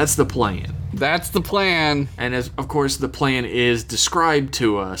space. That's the plan. And as of course the plan is described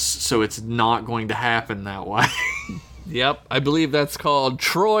to us, so it's not going to happen that way. Yep, I believe that's called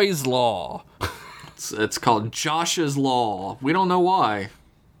Troy's Law. It's called Josh's Law. We don't know why.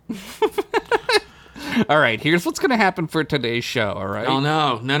 All right, here's what's going to happen for today's show, all right? Oh,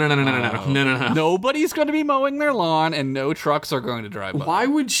 no. No. Nobody's going to be mowing their lawn, and no trucks are going to drive by. Why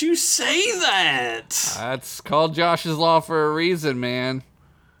would you say that? That's called Josh's Law for a reason, man.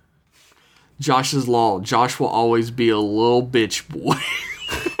 Josh's Law. Josh will always be a little bitch boy.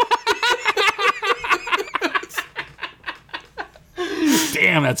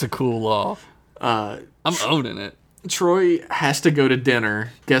 Damn, that's a cool law. I'm owning it. Troy has to go to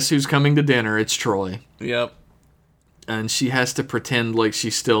dinner. Guess who's coming to dinner? It's Troy. Yep. And she has to pretend like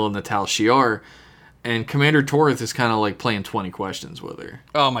she's still in the Tal Shiar. And Commander Torith is kind of like playing 20 questions with her.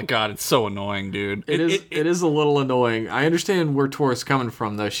 Oh my god, it's so annoying, dude. It is a little annoying. I understand where Torith's coming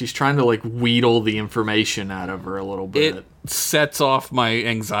from, though. She's trying to like wheedle the information out of her a little bit. It sets off my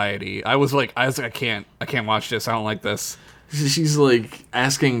anxiety. I was like, I can't watch this. I don't like this. She's like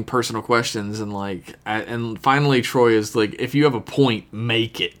asking personal questions, and finally Troy is like, if you have a point,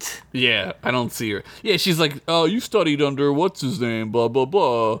 make it. Yeah, I don't see her. Yeah, she's like, oh, you studied under what's his name, blah blah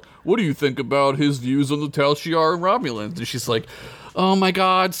blah. What do you think about his views on the Tal Shiar and Romulans? And she's like, oh my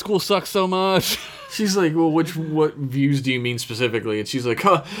god, school sucks so much. She's like, well, what views do you mean specifically? And she's like,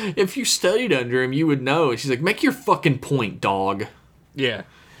 huh, if you studied under him, you would know. And she's like, make your fucking point, dog. Yeah.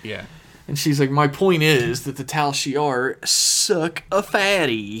 And she's like, my point is that the Tal Shiar suck a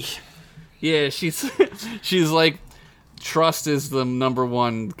fatty. Yeah, she's like, trust is the number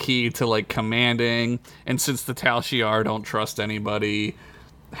one key to like commanding, and since the Tal Shiar don't trust anybody,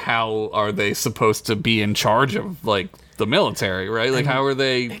 how are they supposed to be in charge of like the military, right? Like, how are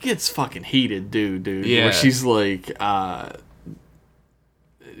they? It gets fucking heated, dude. Yeah. Where she's like,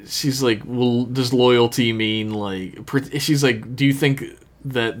 well, does loyalty mean like? She's like, do you think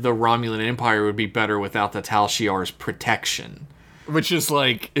that the Romulan Empire would be better without the Tal Shiar's protection? Which is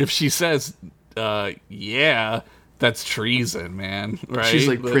like, if she says, yeah, that's treason, man. Right? She's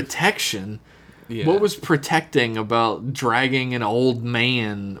like, protection? Yeah. What was protecting about dragging an old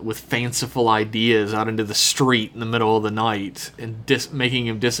man with fanciful ideas out into the street in the middle of the night and making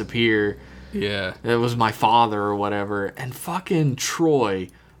him disappear? Yeah. It was my father or whatever. And fucking Troy,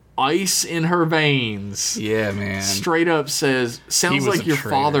 ice in her veins. Yeah, man. Straight up says, sounds like your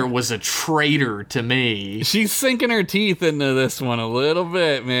father was a traitor to me. She's sinking her teeth into this one a little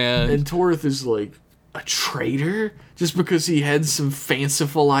bit, man. And Torith is like, a traitor just because he had some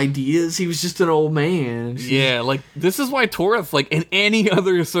fanciful ideas. He was just an old man. Yeah, like, this is why Torith, like, in any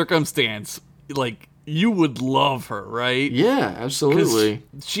other circumstance, like, you would love her, right? Yeah, absolutely.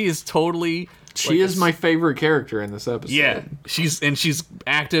 She is totally... She is my favorite character in this episode. Yeah, she's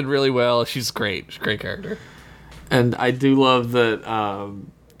acted really well. She's great. She's a great character. And I do love that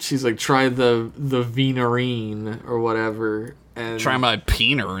she's like, try the Venarine or whatever. And Try my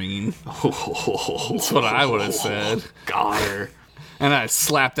Peenarine. That's what I would have said. Got her. And I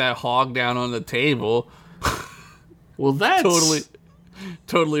slapped that hog down on the table. Well, that's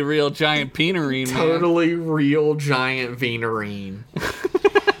totally real giant Peenarine, man. Totally real giant Venarine.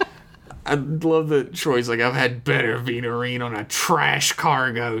 I love that Troy's like, I've had better Venarine on a trash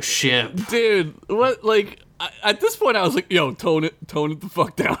cargo ship. Dude, what, like, at this point I was like, yo, tone it the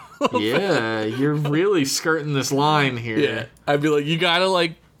fuck down. Yeah, you're really skirting this line here. Yeah. I'd be like, you gotta,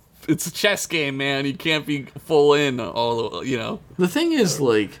 like, it's a chess game, man. You can't be full in all the, you know. The thing is,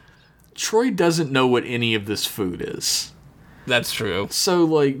 like, Troy doesn't know what any of this food is. That's true. So,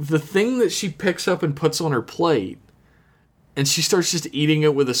 like, the thing that she picks up and puts on her plate, and she starts just eating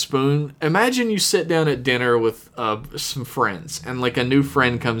it with a spoon. Imagine you sit down at dinner with some friends, and, like, a new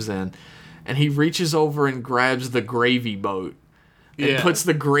friend comes in, and he reaches over and grabs the gravy boat, and puts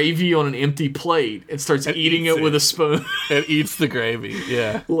the gravy on an empty plate, and starts eating it with a spoon. And eats the gravy,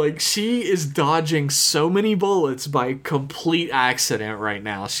 yeah. Like, she is dodging so many bullets by complete accident right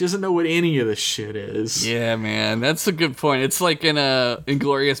now. She doesn't know what any of this shit is. Yeah, man, that's a good point. It's like in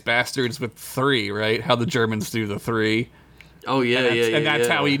Inglourious Bastards with 3, right? How the Germans do the 3. Oh, yeah, and that's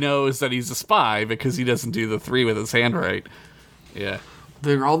how he knows that he's a spy, because he doesn't do the 3 with his hand right. Yeah.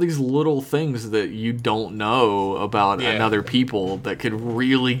 There are all these little things that you don't know about another people that could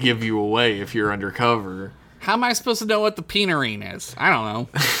really give you away if you're undercover. How am I supposed to know what the Peenarine is? I don't know.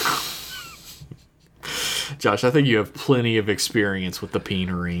 Josh, I think you have plenty of experience with the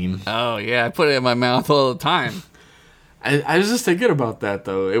Peenarine. Oh, yeah, I put it in my mouth all the time. I was just thinking about that,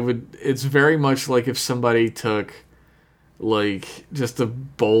 though. It's very much like if somebody took, like, just a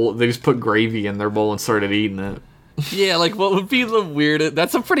bowl, they just put gravy in their bowl and started eating it. Yeah, like, what would be the weirdest...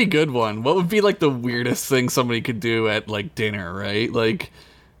 That's a pretty good one. What would be, like, the weirdest thing somebody could do at, like, dinner, right? Like,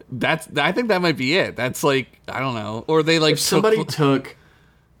 I think that might be it. That's, like, I don't know. Or they, like... If somebody took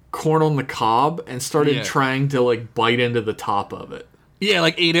corn on the cob and started trying to, like, bite into the top of it. Yeah,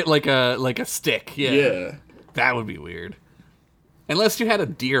 like, ate it like a stick. Yeah. That would be weird. Unless you had a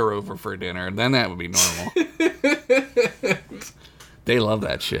deer over for dinner, then that would be normal. They love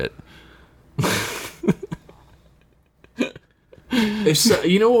that shit.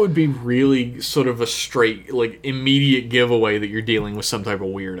 You know what would be really sort of a straight, like, immediate giveaway that you're dealing with some type of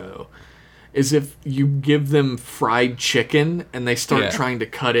weirdo? Is if you give them fried chicken and they start trying to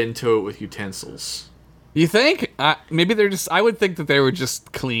cut into it with utensils. You think? Maybe they're just... I would think that they were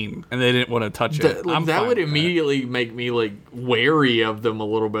just clean and they didn't want to touch it. That would immediately make me, like, wary of them a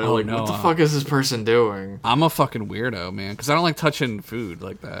little bit. Like, what the fuck is this person doing? I'm a fucking weirdo, man, because I don't like touching food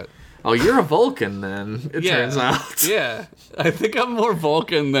like that. Oh, you're a Vulcan then, it turns out. Yeah. I think I'm more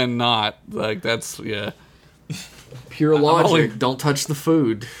Vulcan than not. Like, that's, Pure logic, don't touch the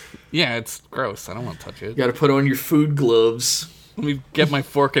food. Yeah, it's gross. I don't want to touch it. You gotta put on your food gloves. Let me get my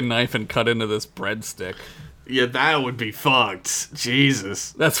fork and knife and cut into this breadstick. Yeah, that would be fucked.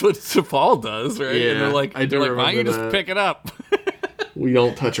 Jesus. That's what T'Pol does, right? Yeah, and they're like, why don't you just pick it up? We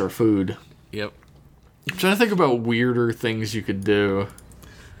don't touch our food. Yep. I'm trying to think about weirder things you could do.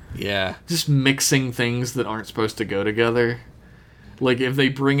 Yeah. Just mixing things that aren't supposed to go together. Like, if they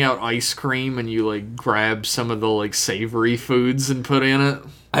bring out ice cream and you, like, grab some of the, like, savory foods and put in it.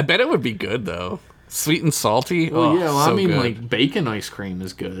 I bet it would be good, though. Sweet and salty. Well, yeah, well, so I mean, good. like, bacon ice cream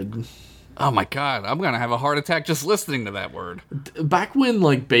is good. Oh, my God. I'm going to have a heart attack just listening to that word. Back when,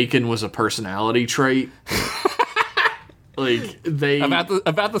 like, bacon was a personality trait... Like, they...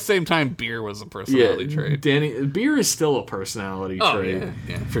 About the same time beer was a personality trait. Beer is still a personality trait.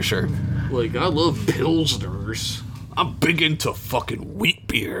 Yeah, for sure. Like, I love Pilsners. I'm big into fucking wheat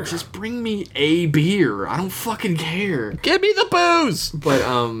beer. Just bring me a beer. I don't fucking care. Give me the booze! But,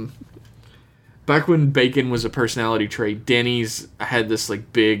 back when bacon was a personality trait, Denny's had this,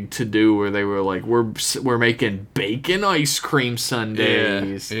 like, big to-do where they were like, we're making bacon ice cream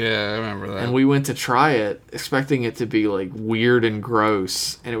sundaes. Yeah, I remember that. And we went to try it, expecting it to be, like, weird and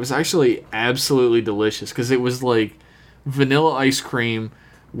gross. And it was actually absolutely delicious, because it was, like, vanilla ice cream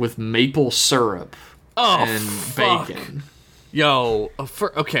with maple syrup and bacon. Yo,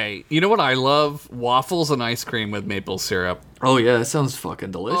 okay, you know what I love? Waffles and ice cream with maple syrup. Oh, yeah, that sounds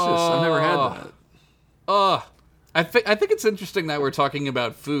fucking delicious. I've never had that. I think it's interesting that we're talking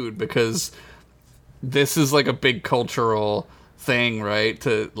about food, because this is like a big cultural thing, right?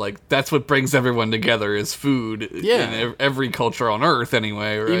 To like, that's what brings everyone together is food. Yeah. In every culture on Earth,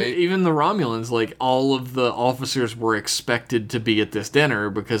 anyway, right? Even the Romulans, like, all of the officers were expected to be at this dinner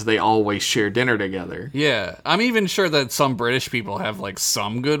because they always share dinner together. Yeah, I'm even sure that some British people have like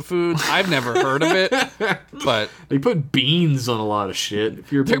some good food. I've never heard of it, but They put beans on a lot of shit.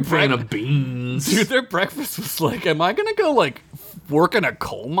 If you're a big fan of beans. dude, their breakfast was like, am I gonna go like work in a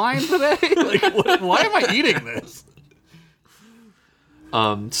coal mine today? Like, why am I eating this?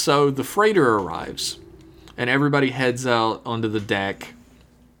 So the freighter arrives, and everybody heads out onto the deck.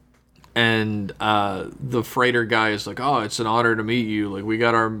 And the freighter guy is like, "Oh, it's an honor to meet you. Like, we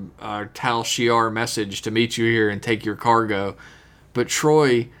got our Tal Shiar message to meet you here and take your cargo." But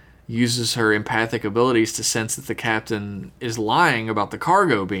Troy uses her empathic abilities to sense that the captain is lying about the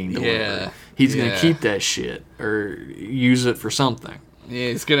cargo being delivered. Yeah, He's gonna yeah. keep that shit or use it for something. Yeah,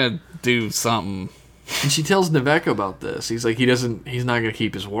 he's gonna do something. And she tells Nevek about this. He's like, he's not gonna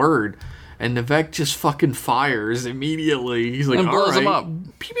keep his word. And Nevek just fucking fires immediately. He's like, And blows all right. him up.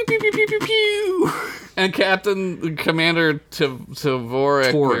 Pew, pew, pew, pew, pew, pew, pew. And Commander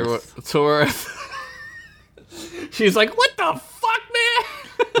Tvorek, Torith. she's like, what the fuck, man?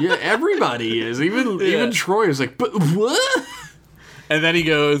 Yeah, everybody is. Even Troy is like, but what? And then he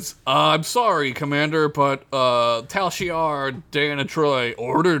goes, I'm sorry, Commander, but Tal Shiar, Dana Troy,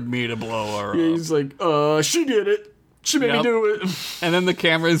 ordered me to blow her up. He's like, she did it. She made me Yep. do it. And then the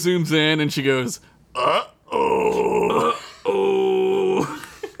camera zooms in and she goes, Oh.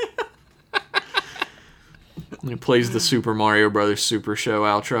 And it plays the Super Mario Brothers Super Show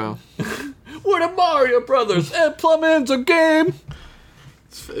outro. we're the Mario Brothers, and plumbing's a game.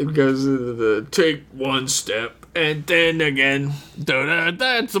 It goes into the take one step and then again.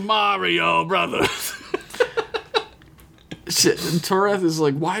 That's Mario Brothers. Toreth is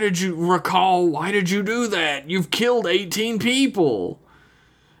like, why did you do that? You've killed 18 people.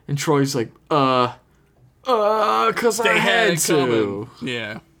 And Troy's like, cause I had to. coming.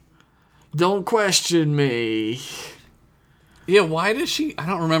 Yeah. Don't question me. Yeah, why does she... I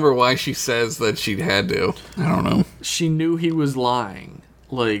don't remember why she says that she had to. I don't know. She knew he was lying.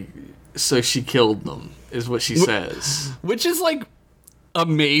 Like, so she killed them, is what she says. Which is, like,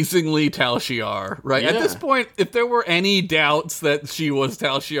 amazingly Tal Shiar, right? At Yeah. this point, if there were any doubts that she was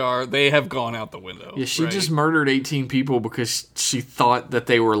Tal Shiar, they have gone out the window. Yeah, she right? just murdered 18 people because she thought that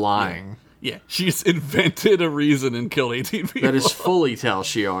they were lying. Yeah, she's invented a reason and killed 18 people. That is fully Tal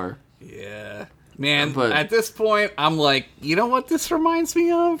Shiar. Yeah. Man, But- at this point, I'm like, you know what this reminds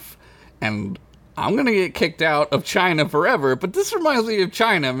me of? And I'm gonna get kicked out of China forever, but this reminds me of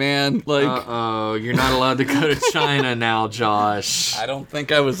China, man. Like, Uh-oh, you're not allowed to go to China now, Josh. I don't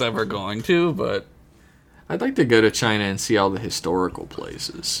think I was ever going to, but I'd like to go to China and see all the historical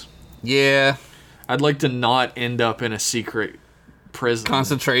places. yeah. I'd like to not end up in a secret prison.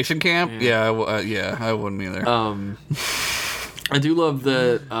 Concentration camp? Yeah, I wouldn't either. I do love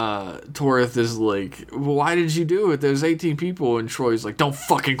that Torith is like, why did you do it? There's 18 people. And Troy's like, don't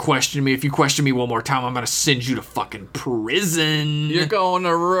fucking question me. If you question me one more time, I'm going to send you to fucking prison. You're going to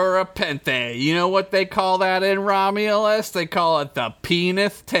Rurapente. You know what they call that in Romulus? They call it the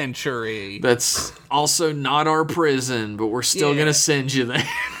penitentiary. That's also not our prison, but we're still Yeah. going to send you there.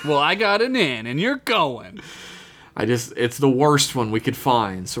 Well, I got an in, and you're going. It's the worst one we could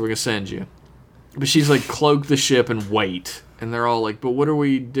find, so we're going to send you. But she's like, cloak the ship and wait. And they're all like, but what are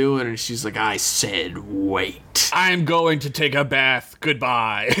we doing? And she's like, I said wait. I'm going to take a bath.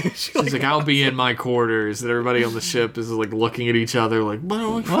 Goodbye. She's like, I'll be in my quarters. And everybody on the ship is like looking at each other like, what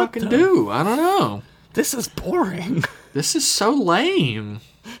do we fucking do? I don't know. This is boring. This is so lame.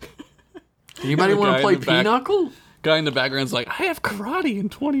 Anybody The want guy to play in the back- Pinochle? Guy in the background's like, I have karate in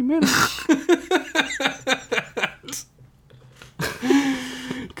 20 minutes.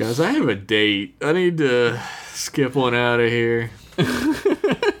 Guys, I have a date. I need to skip one out of here.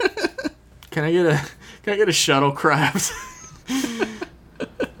 Can I get a shuttlecraft?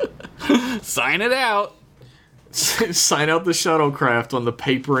 Sign it out. Sign out the shuttlecraft on the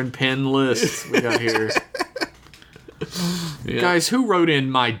paper and pen list we got here. Yeah. Guys, who wrote in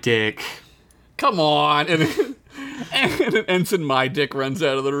my dick? Come on. And an Ensign My Dick runs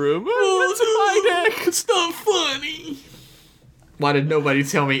out of the room. Oh, Ensign My Dick. It's not funny. Why did nobody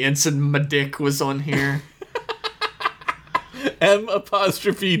tell me Ensign My Dick was on here?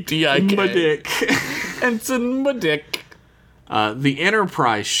 M''DIK. My dick. Ensign My Dick. The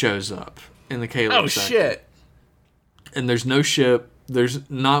Enterprise shows up in the Caleb Oh, sector. shit. And there's no ship. There's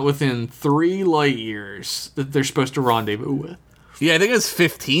not within 3 light years that they're supposed to rendezvous with. Yeah, I think it's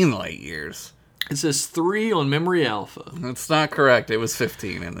 15 light years. It says 3 on Memory Alpha. That's not correct. It was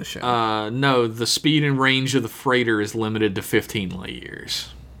 15 in the show. No, the speed and range of the freighter is limited to 15 light years.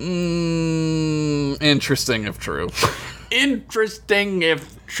 Interesting if true. Interesting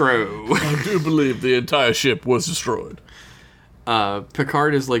if true. I do believe the entire ship was destroyed.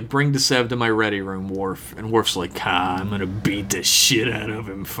 Picard is like, bring DeSev to my ready room, Worf. And Worf's like, I'm gonna beat the shit out of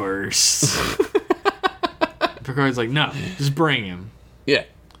him first. Picard's like, no, just bring him. Yeah.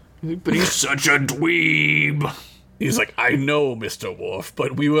 But he's such a dweeb. He's like, I know, Mr. Worf,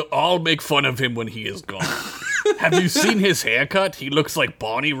 but we will all make fun of him when he is gone. Have you seen his haircut? He looks like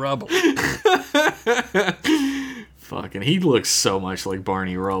Barney Rubble. Fucking, he looks so much like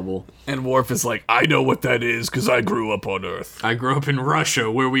Barney Rubble. And Worf is like, I know what that is, because I grew up on Earth. I grew up in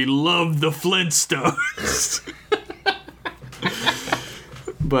Russia, where we love the Flintstones.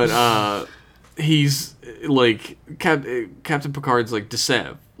 But, he's, like, Captain Picard's like,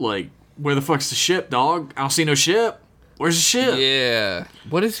 DeSev, like, where the fuck's the ship, dog? I don't see no ship. Where's the ship? Yeah.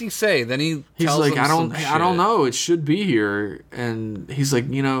 What does he say? Then he's tells like, him I don't know. It should be here. And he's like,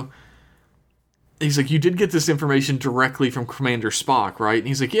 he's like, you did get this information directly from Commander Spock, right? And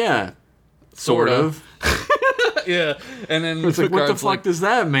he's like, yeah, sort of. Yeah. And then It's like, what the fuck does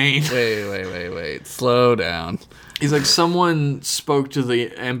that mean? Wait. Slow down. He's like, someone spoke to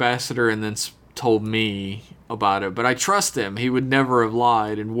the ambassador and then told me about it, but I trust him. He would never have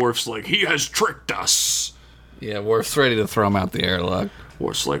lied. And Worf's like, he has tricked us. Yeah, Worf's ready to throw him out the airlock.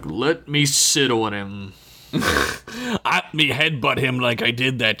 Worf's like, let me sit on him. Let me headbutt him like I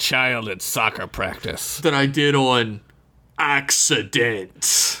did that child at soccer practice. That I did on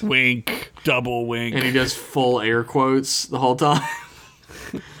accident. Wink. Double wink. And he does full air quotes the whole time.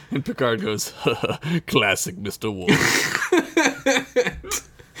 And Picard goes, classic Mr. Worf.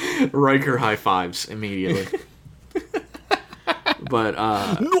 Riker high fives immediately. But,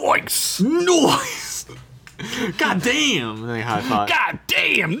 Noise! God damn! And they high five. God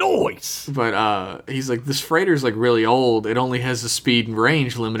damn noise! But, he's like, this freighter's like really old. It only has the speed and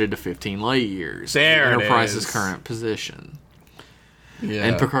range limited to 15 light years. There it Enterprise's is. current position. Yeah.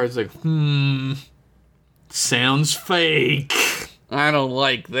 And Picard's like, sounds fake. I don't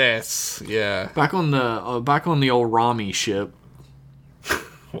like this. Yeah. Back on the old Rami ship.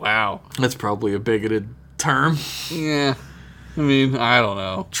 Wow. That's probably a bigoted term. Yeah. I mean, I don't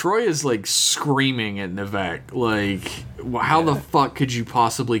know. Troy is like screaming at Nivek, like, how the fuck could you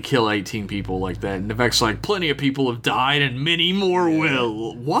possibly kill 18 people like that? And Nivek's like, plenty of people have died and many more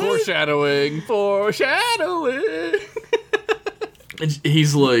will. What? Foreshadowing. And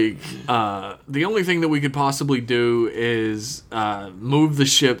he's like, the only thing that we could possibly do is move the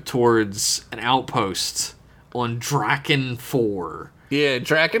ship towards an outpost on Draken 4. Yeah,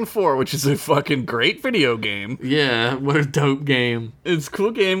 Draken 4, which is a fucking great video game. Yeah, what a dope game. It's a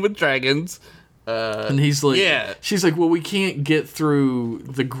cool game with dragons. And he's like, yeah. She's like, well, we can't get through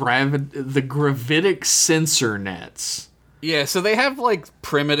the gravitic sensor nets. Yeah, so they have, like,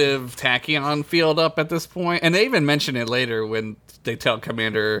 primitive tachyon field up at this point, and they even mention it later when they tell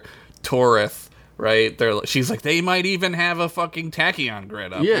Commander Torith, right? She's like, they might even have a fucking tachyon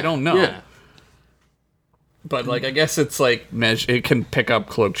grid up. Yeah, I don't know. Yeah. But, like, I guess it's, like, it can pick up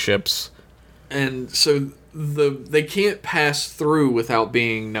cloaked ships. And so they can't pass through without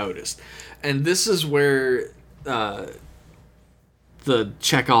being noticed. And this is where the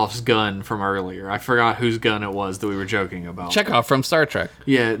Chekhov's gun from earlier. I forgot whose gun it was that we were joking about. Chekhov from Star Trek.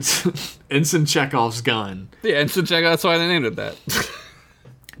 Yeah, it's Ensign Chekhov's gun. Yeah, Ensign Chekhov, that's why they named it that.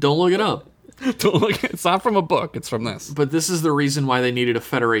 Don't look it up. Don't look. It's not from a book, it's from this. But this is the reason why they needed a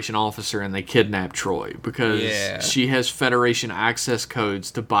Federation officer and they kidnapped Troy. Because she has Federation access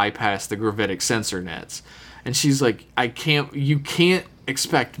codes to bypass the gravitic sensor nets. And she's like, you can't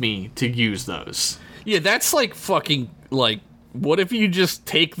expect me to use those. Yeah, that's like fucking, like, what if you just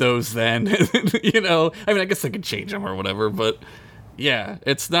take those then? You know? I mean, I guess they could change them or whatever, but yeah,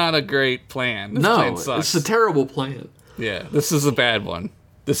 it's not a great plan. This plan sucks. It's a terrible plan. Yeah, this is a bad one.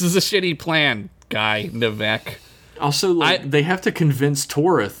 This is a shitty plan, guy, Nivek. Also, they have to convince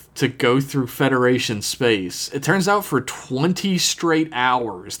Torith to go through Federation space. It turns out for 20 straight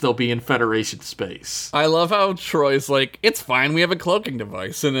hours, they'll be in Federation space. I love how Troy's like, it's fine, we have a cloaking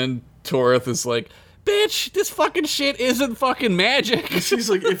device. And then Torith is like, bitch, this fucking shit isn't fucking magic. She's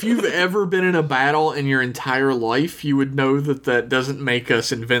like, if you've ever been in a battle in your entire life, you would know that doesn't make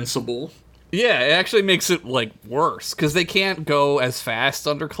us invincible. Yeah, it actually makes it, like, worse, because they can't go as fast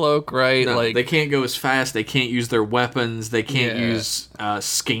under cloak, right? No, like, they can't go as fast, they can't use their weapons, they can't use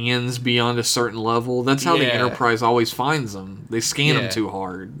scans beyond a certain level. That's how the Enterprise always finds them. They scan them too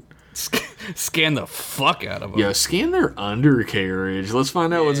hard. Scan the fuck out of them. Yo, scan their undercarriage. Let's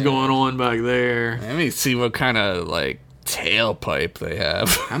find out what's going on back there. Let me see what kind of, like, tailpipe they have.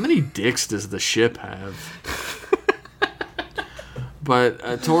 How many dicks does the ship have? But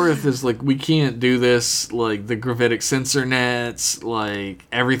Torith is like, we can't do this, like, the gravitic sensor nets, like,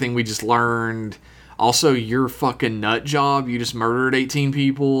 everything we just learned. Also, your fucking nut job, you just murdered 18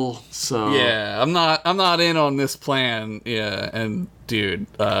 people, so... Yeah, I'm not in on this plan, yeah, and, dude,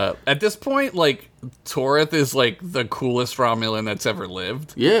 at this point, like, Torith is, like, the coolest Romulan that's ever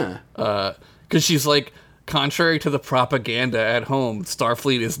lived. Yeah. Because she's like, contrary to the propaganda at home,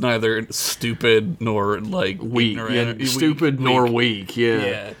 Starfleet is neither stupid nor, like, Weak. ignorant. Yeah, stupid nor weak, yeah.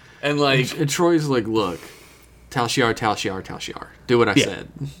 Yeah, and, like... And Troy's like, look, Tal Shiar. Do what I said.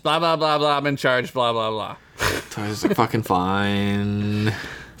 Blah, blah, blah, blah, I'm in charge, blah, blah, blah. Troy's like, fucking fine.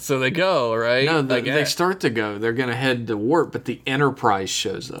 So they go, right? No, they start to go. They're going to head to warp, but the Enterprise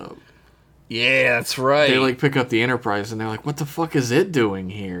shows up. Yeah, that's right. They, like, pick up the Enterprise, and they're like, what the fuck is it doing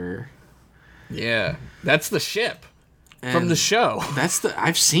here? Yeah, that's the ship from the show.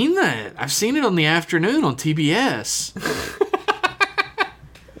 I've seen that. I've seen it on the afternoon on TBS.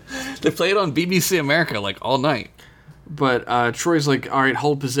 They play it on BBC America, like, all night. But Troy's like, all right,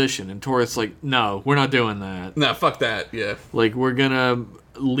 hold position. And Torith's like, no, we're not doing that. Nah, fuck that, yeah. Like, we're going to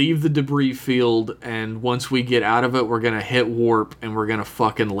leave the debris field, and once we get out of it, we're going to hit warp, and we're going to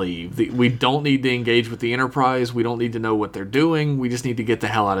fucking leave. We don't need to engage with the Enterprise. We don't need to know what they're doing. We just need to get the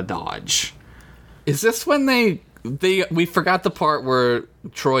hell out of Dodge. Is this when we forgot the part where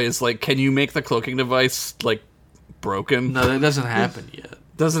Troy is like, can you make the cloaking device, like, broken? No, that doesn't happen yet.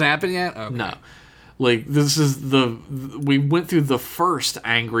 Doesn't happen yet? Okay. No. Like, this is we went through the first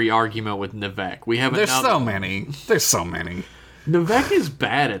angry argument with Nivek. We haven't. There's so many. Nivek is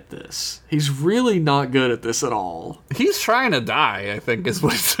bad at this. He's really not good at this at all. He's trying to die, I think, is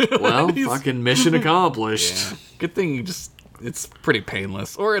what it's doing. Well, fucking mission accomplished. Yeah. Good thing it's pretty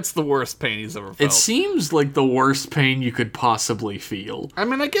painless. Or it's the worst pain he's ever felt. It seems like the worst pain you could possibly feel. I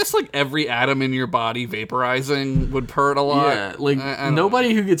mean, I guess, like, every atom in your body vaporizing would hurt a lot. Yeah, like,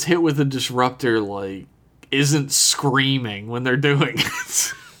 nobody who gets hit with a disruptor, like, isn't screaming when they're doing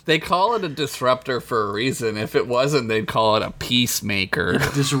it. They call it a disruptor for a reason. If it wasn't, they'd call it a peacemaker.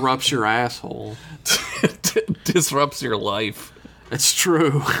 It disrupts your asshole. Disrupts your life. It's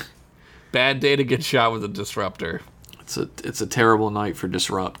true. Bad day to get shot with a disruptor. It's a terrible night for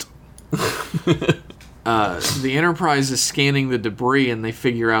Disrupt. The Enterprise is scanning the debris, and they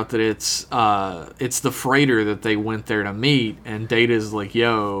figure out that it's the freighter that they went there to meet. And Data's like,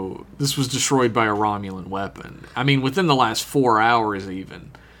 "Yo, this was destroyed by a Romulan weapon." I mean, within the last 4 hours,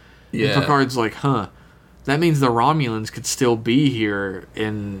 even. Yeah. And Picard's like, "Huh, that means the Romulans could still be here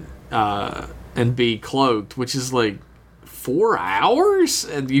and be cloaked," which is like 4 hours,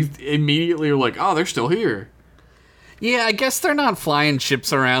 and you immediately are like, "Oh, they're still here." Yeah, I guess they're not flying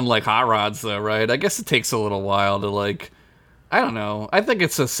ships around like hot rods, though, right? I guess it takes a little while to, like... I don't know. I think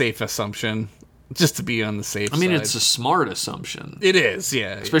it's a safe assumption, just to be on the safe side. I mean, it's a smart assumption. It is,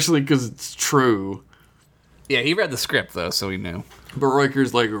 yeah. Especially because it's true. Yeah, he read the script, though, so he knew. But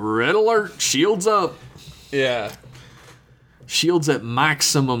Riker's like, red alert, shields up. Yeah. Shields at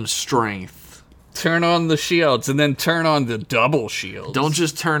maximum strength. Turn on the shields, and then turn on the double shields. Don't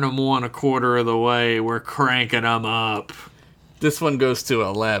just turn them 1/4 of the way. We're cranking them up. This one goes to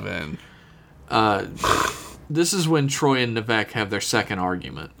 11. This is when Troy and Nivek have their second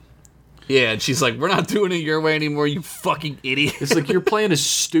argument. Yeah, and she's like, we're not doing it your way anymore, you fucking idiot. It's like, your plan is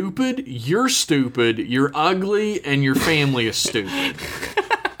stupid, you're ugly, and your family is stupid.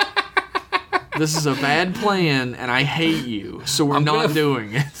 This is a bad plan, and I hate you, so we're not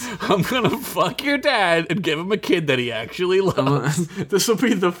doing it. I'm gonna fuck your dad and give him a kid that he actually loves. This will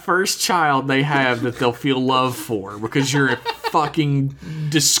be the first child they have that they'll feel love for, because you're a fucking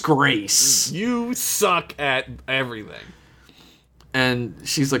disgrace. You suck at everything. And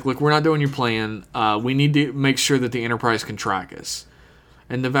she's like, look, we're not doing your plan. We need to make sure that the Enterprise can track us.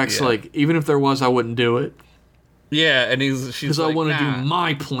 And Nivek's like, even if there was, I wouldn't do it. Yeah, and she's like, because I want to do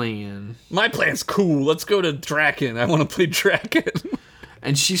my plan. My plan's cool. Let's go to Draken. I want to play Draken.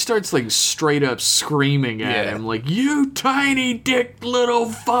 And she starts, like, straight up screaming at him, like, you tiny dick little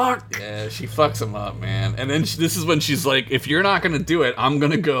fuck. Yeah, she fucks him up, man. And then this is when she's like, if you're not going to do it, I'm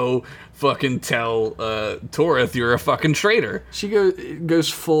going to go fucking tell Torith you're a fucking traitor. She goes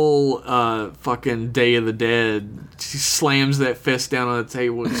full fucking Day of the Dead. She slams that fist down on the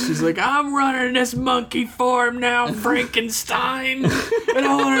table. She's like, I'm running this monkey farm now, Frankenstein. And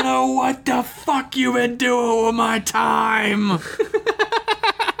I want to know what the fuck you been doing with my time.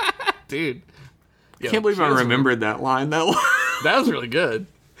 Dude. I can't believe I remembered that line. That was really good.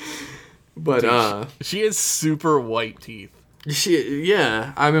 But she has super white teeth.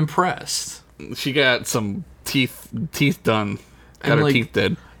 I'm impressed. She got some teeth done. Got And, her like, teeth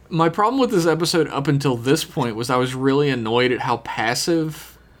did. My problem with this episode up until this point was I was really annoyed at how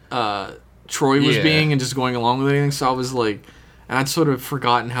passive Troy was Yeah. being and just going along with anything. So I was like, and I'd sort of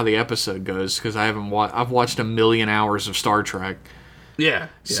forgotten how the episode goes because I've watched a million hours of Star Trek. Yeah.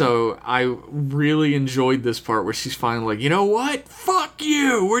 So I really enjoyed this part where she's finally like, you know what? Fuck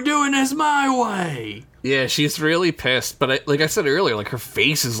you! We're doing this my way! Yeah, she's really pissed, but like I said earlier, like her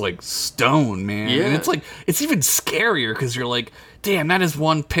face is like stone, man. Yeah. And it's like it's even scarier because you're like, damn, that is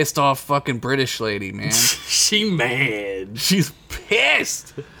one pissed off fucking British lady, man. She mad. She's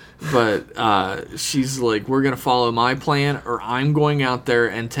pissed. But she's like, we're going to follow my plan, or I'm going out there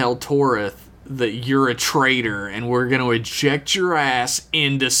and tell Torith that you're a traitor, and we're going to eject your ass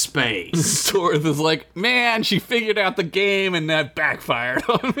into space. Torith is like, man, she figured out the game, and that backfired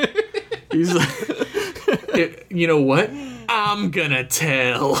on me. He's like, you know what? I'm going to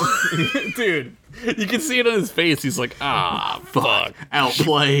tell. Dude, you can see it on his face. He's like, ah, fuck.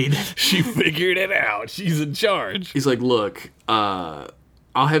 Outplayed. She figured it out. She's in charge. He's like, look,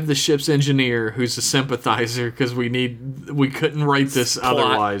 I'll have the ship's engineer who's a sympathizer because we couldn't write this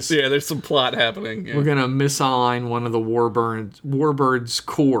otherwise. Yeah, there's some plot happening. Yeah. We're gonna misalign one of the Warbird's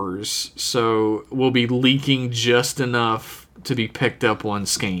cores, so we'll be leaking just enough to be picked up on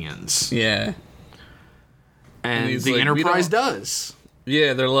scans. Yeah. And he's the like, Enterprise does.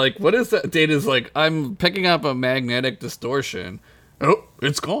 Yeah, they're like, what is that? Data's like, I'm picking up a magnetic distortion. Oh,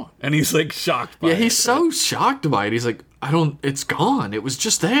 it's gone. And he's like shocked by it. Yeah, he's so shocked by it. He's like, it's gone. It was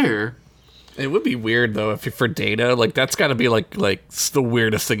just there. It would be weird though if for Data, like that's got to be like it's the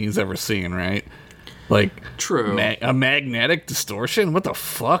weirdest thing he's ever seen, right? Like True. A magnetic distortion? What the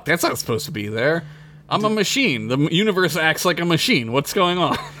fuck? That's not supposed to be there. I'm a machine. The universe acts like a machine. What's going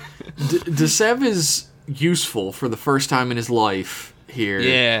on? Desev is useful for the first time in his life here.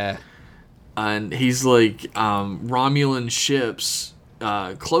 Yeah. And he's like, Romulan ships,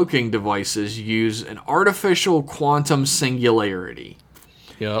 cloaking devices use an artificial quantum singularity.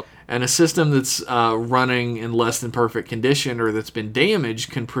 Yep. And a system that's running in less than perfect condition or that's been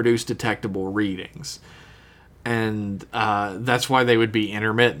damaged can produce detectable readings. And that's why they would be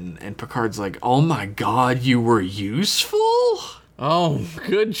intermittent. And Picard's like, oh my god, you were useful? Oh,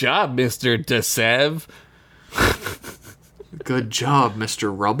 good job, Mr. Desev. Good job,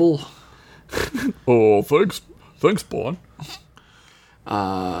 Mr. Rubble. Oh, thanks, Bond.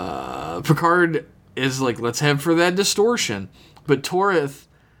 Picard is like, let's head for that distortion. But Torith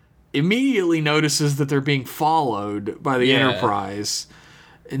immediately notices that they're being followed by the Enterprise.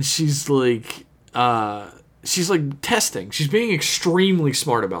 And she's like testing. She's being extremely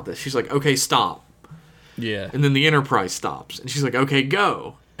smart about this. She's like, okay, stop. Yeah. And then the Enterprise stops. And she's like, okay,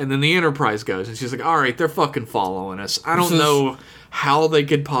 go. And then the Enterprise goes. And she's like, all right, they're fucking following us. I don't know how they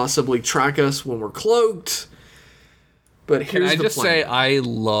could possibly track us when we're cloaked. But here's the plan. Can I just say I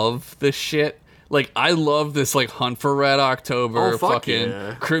love this shit? Like, I love this, like, Hunt for Red October,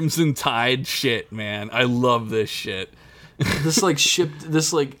 fucking Crimson Tide shit, man. I love this shit. This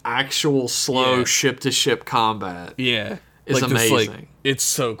actual slow ship-to-ship combat. Yeah. Is amazing. It's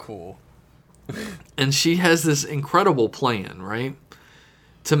so cool. And she has this incredible plan, right?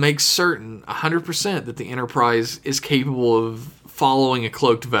 To make certain 100% that the Enterprise is capable of following a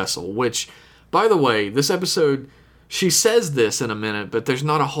cloaked vessel, which, by the way, this episode, she says this in a minute, but there's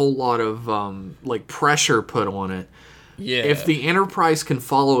not a whole lot of pressure put on it. Yeah. If the Enterprise can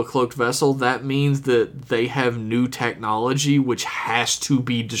follow a cloaked vessel, that means that they have new technology which has to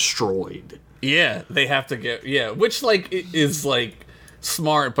be destroyed. Yeah, they have to get which is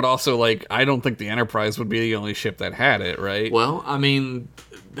smart, but also I don't think the Enterprise would be the only ship that had it, right? Well, I mean,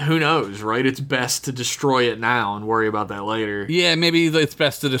 who knows, right? It's best to destroy it now and worry about that later. Yeah, maybe it's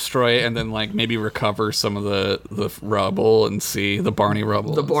best to destroy it and then maybe recover some of the rubble and see the Barney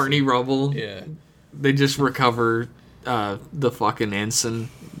rubble. The Barney rubble. Yeah. They just recover the fucking ensign,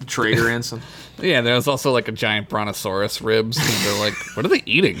 the traitor ensign. Yeah, there's also a giant brontosaurus ribs. And they're like, what are they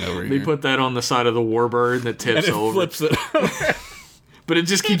eating over here? They put that on the side of the Warbird that tips and it over. Flips it. But it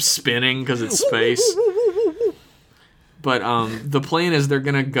just keeps spinning because it's space. But the plan is they're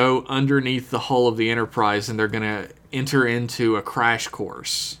going to go underneath the hull of the Enterprise and they're going to enter into a crash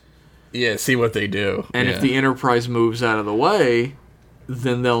course. Yeah, see what they do. And if the Enterprise moves out of the way,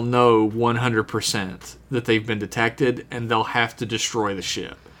 then they'll know 100% that they've been detected and they'll have to destroy the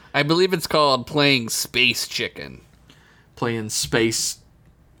ship. I believe it's called playing Space Chicken. Playing Space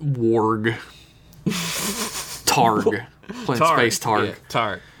Warg. Targ. Playing Space Targ.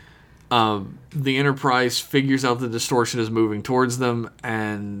 Yeah, Targ. The Enterprise figures out the distortion is moving towards them,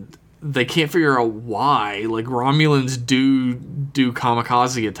 and they can't figure out why. Like, Romulans do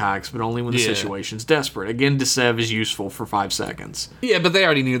kamikaze attacks, but only when the situation's desperate. Again, Desev is useful for 5 seconds. Yeah, but they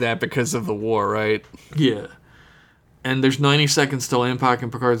already knew that because of the war, right? Yeah. And there's 90 seconds till impact,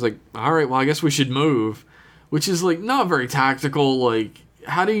 and Picard's like, all right, well, I guess we should move. Which is, like, not very tactical. Like,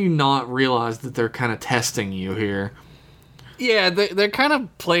 how do you not realize that they're kind of testing you here? Yeah, they kind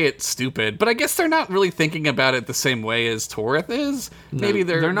of play it stupid, but I guess they're not really thinking about it the same way as Torith is. No, Maybe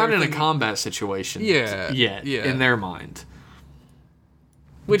they're not in a combat situation yet in their mind.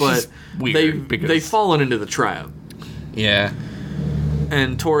 Which is weird. They've fallen into the trap. Yeah.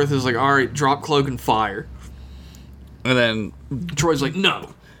 And Torith is like, all right, drop cloak and fire. And then Troy's like,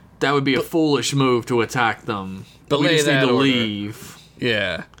 no, that would be a foolish move to attack them. We just need to leave.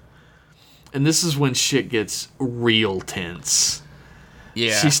 Yeah. And this is when shit gets real tense.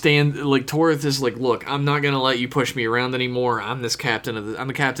 Yeah. Torith is like, look, I'm not gonna let you push me around anymore. I'm the captain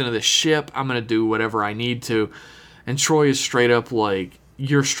of this ship. I'm gonna do whatever I need to. And Troy is straight up like,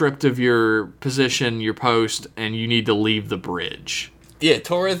 you're stripped of your position, your post, and you need to leave the bridge. Yeah,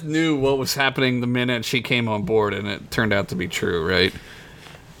 Torith knew what was happening the minute she came on board, and it turned out to be true, right?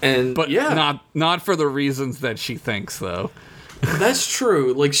 But not for the reasons that she thinks, though. That's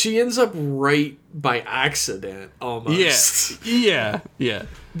true. Like, she ends up right by accident, almost. Yeah.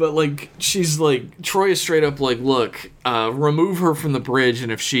 But, like, she's like, Troy is straight up like, look, remove her from the bridge,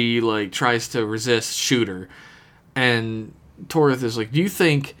 and if she, like, tries to resist, shoot her. And Torith is like, do you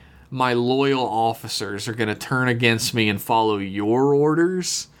think my loyal officers are going to turn against me and follow your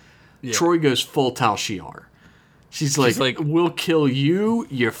orders? Yeah. Troy goes full Tal Shiar. She's like, we'll kill you,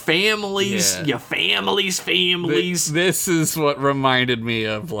 your families, your families. This is what reminded me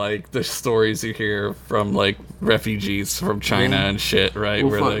of, like, the stories you hear from, like, refugees from China and shit, right?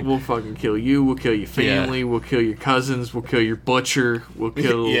 We'll fucking kill you, we'll kill your family, we'll kill your cousins, we'll kill your butcher, we'll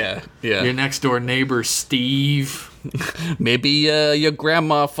kill your next door neighbor, Steve. Maybe your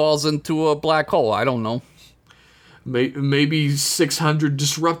grandma falls into a black hole, I don't know. Maybe 600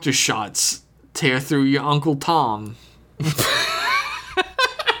 disruptor shots tear through your Uncle Tom.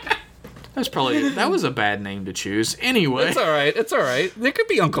 That was a bad name to choose. Anyway. It's alright. There could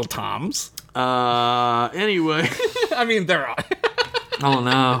be Uncle Toms. Anyway. I mean, there are. Oh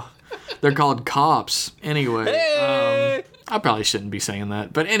no. They're called cops. Anyway. Hey! I probably shouldn't be saying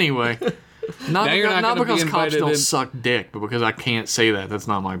that. But anyway. Not because cops don't suck dick, but because I can't say that. That's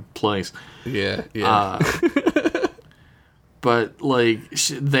not my place. Yeah. But, like,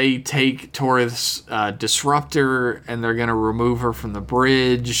 they take Torith's disruptor, and they're going to remove her from the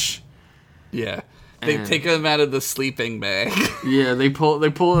bridge. Yeah. They take him out of the sleeping bag. Yeah, they pull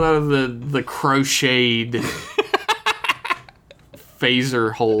it out of the crocheted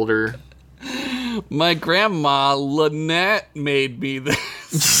phaser holder. My grandma, Lynette, made me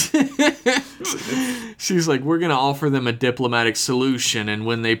this. She's like, we're going to offer them a diplomatic solution, and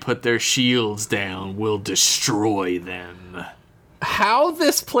when they put their shields down, we'll destroy them. How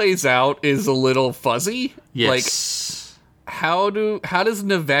this plays out is a little fuzzy. Yes. Like, how does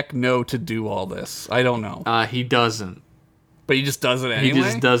Nivek know to do all this? I don't know. He doesn't. But he just does it anyway? He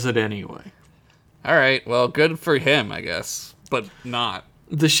just does it anyway. All right, well, good for him, I guess. But not.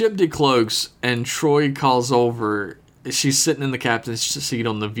 The ship decloaks, and Troy calls over. She's sitting in the captain's seat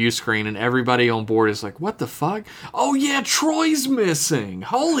on the view screen, and everybody on board is like, what the fuck? Oh, yeah, Troy's missing.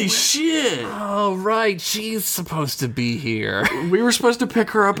 Holy shit. Oh, right. She's supposed to be here. We were supposed to pick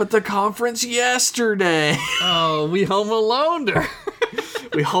her up at the conference yesterday. Oh, we home aloned her.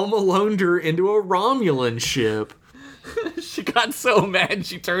 We home aloned her into a Romulan ship. She got so mad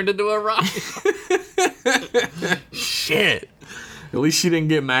she turned into a Romulan. Shit. At least she didn't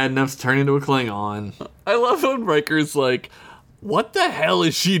get mad enough to turn into a Klingon. I love when Riker's like, what the hell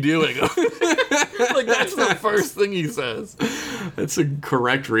is she doing? Like, that's the first thing he says. That's a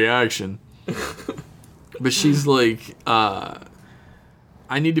correct reaction. But she's like, I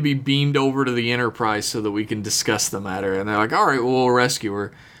need to be beamed over to the Enterprise so that we can discuss the matter. And they're like, all right, well, we'll rescue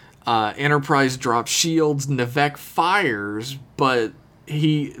her. Enterprise drops shields, Nivek fires, but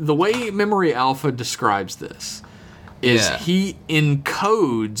the way Memory Alpha describes this is he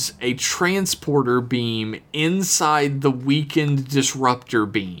encodes a transporter beam inside the weakened disruptor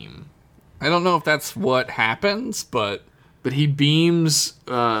beam. I don't know if that's what happens, but he beams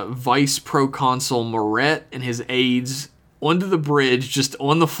Vice Proconsul Moret and his aides onto the bridge, just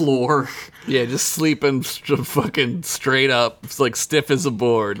on the floor. Yeah, just sleeping fucking straight up. It's like stiff as a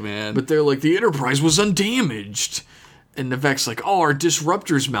board, man. But they're like, the Enterprise was undamaged. And Nivek's like, oh, our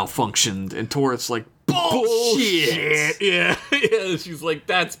disruptors malfunctioned. And Torith's like, bull! bullshit. Yeah, yeah. She's like,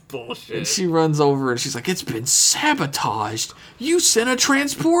 that's bullshit. And she runs over and she's like, it's been sabotaged. You sent a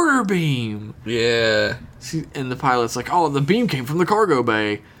transporter beam. Yeah. And the pilot's like, oh, the beam came from the cargo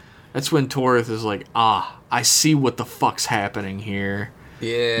bay. That's when Torith is like, I see what the fuck's happening here.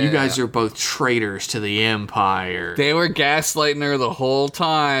 Yeah. You guys are both traitors to the Empire. They were gaslighting her the whole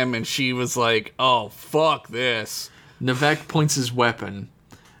time, and she was like, oh, fuck this. Navek points his weapon,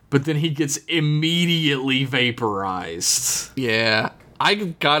 but then he gets immediately vaporized. Yeah. I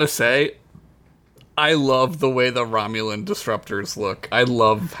gotta say, I love the way the Romulan disruptors look. I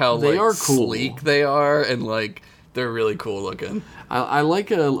love how They are cool. sleek they are, and like they're really cool looking. I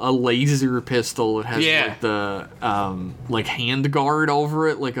like a laser pistol that has Yeah. like the like hand guard over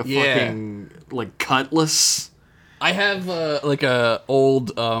it, like a Yeah. fucking like cutlass. I have like a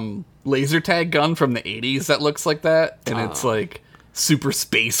old laser tag gun from the 80s that looks like that, and it's like super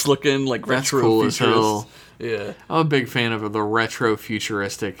space looking, like That's retro cool as futurist. hell. Yeah, I'm a big fan of the retro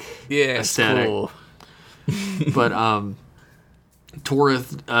futuristic yeah, it's aesthetic. cool. But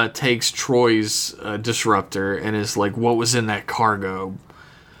Torith takes Troy's disruptor and is like, what was in that cargo?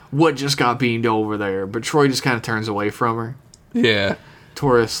 What just got beamed over there? But Troy just kind of turns away from her. Yeah,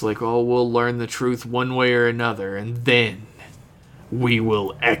 Torith's like, oh, we'll learn the truth one way or another, and then we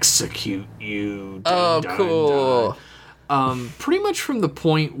will execute you. Dun, dun, cool. dun. Pretty much from the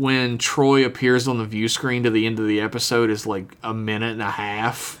point when Troy appears on the view screen to the end of the episode is like a minute and a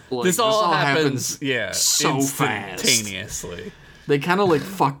half. Like, This all happens, yeah, so fast. instantaneously. They kind of like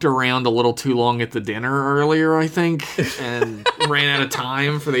fucked around a little too long at the dinner earlier, I think, and ran out of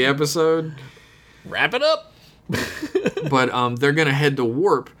time for the episode. Wrap it up. But they're gonna head to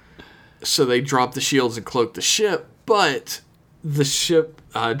warp, so they drop the shields and cloak the ship. But the ship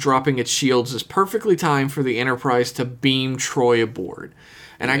dropping its shields is perfectly timed for the Enterprise to beam Troy aboard.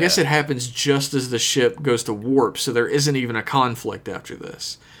 And I guess it happens just as the ship goes to warp, so there isn't even a conflict after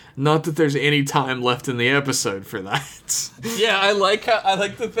this. Not that there's any time left in the episode for that. Yeah, I like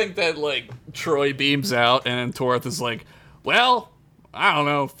to think that like Troy beams out and Torith is like, well, I don't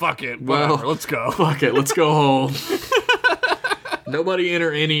know, fuck it, whatever, Well, let's go. Fuck it, let's go home. Nobody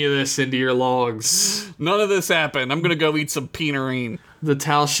enter any of this into your logs. None of this happened. I'm gonna go eat some peenarine. The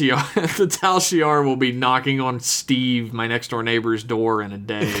Tal Shiar will be knocking on Steve, my next door neighbor's door in a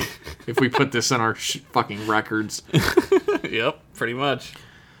day if we put this in our fucking records. Yep, pretty much.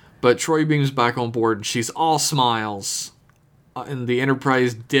 But Troy beams back on board and she's all smiles. And the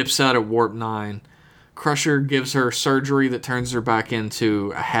Enterprise dips out at Warp 9. Crusher gives her surgery that turns her back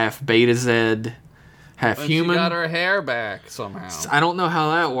into a half Beta Z, half And human. she got her hair back somehow. I don't know how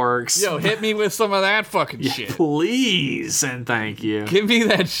that works. Yo, hit me with some of that fucking shit. Please and thank you. Give me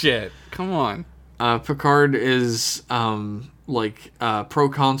that shit. Come on. Picard is Vice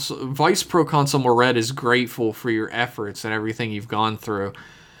Proconsul Moret is grateful for your efforts and everything you've gone through.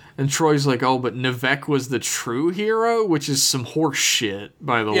 And Troy's like, oh, but Navek was the true hero, which is some horse shit,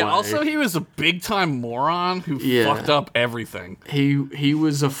 by the way. Yeah, also he was a big time moron who fucked up everything. He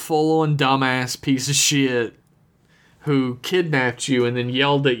was a full-on dumbass piece of shit who kidnapped you and then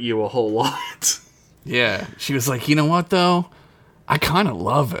yelled at you a whole lot. Yeah. She was like, you know what though? I kind of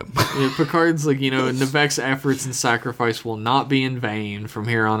love him. Yeah, Picard's like, Navek's efforts and sacrifice will not be in vain from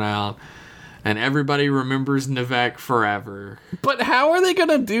here on out. And everybody remembers Navek forever. But how are they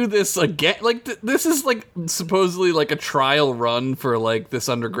gonna do this again? Like, this is, like, supposedly, like, a trial run for, like, this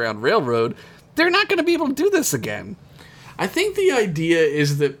Underground Railroad. They're not gonna be able to do this again. I think the idea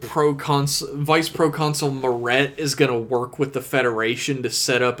is that Vice Proconsul Moret is gonna work with the Federation to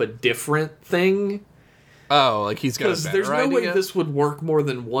set up a different thing. Oh, like, he's got a Because better there's no idea? way this would work more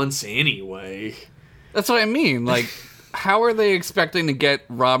than once anyway. That's what I mean, like... How are they expecting to get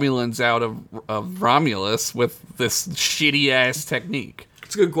Romulans out of Romulus with this shitty-ass technique?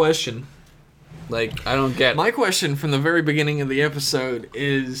 It's a good question. Like, I don't get... My question from the very beginning of the episode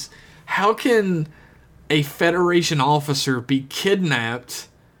is, how can a Federation officer be kidnapped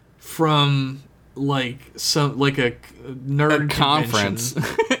from, a nerd conference.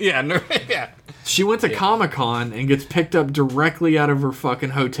 Yeah. She went to Comic-Con and gets picked up directly out of her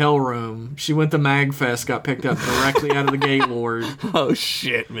fucking hotel room. She went to MagFest, got picked up directly out of the Gaylord. Oh,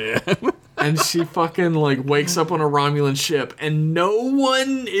 shit, man. And she fucking, wakes up on a Romulan ship, and no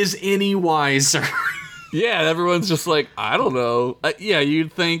one is any wiser. Yeah, everyone's just like, I don't know. Yeah,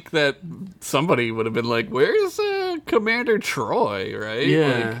 you'd think that somebody would have been like, where's Commander Troy, right?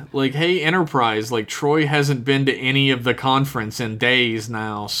 Yeah, hey, Enterprise, Troy hasn't been to any of the conference in days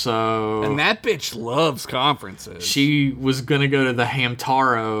now, so... And that bitch loves conferences. She was gonna go to the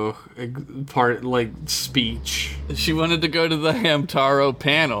Hamtaro speech. She wanted to go to the Hamtaro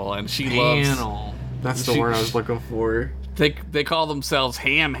panel, and she loves... That's the word I was looking for. They call themselves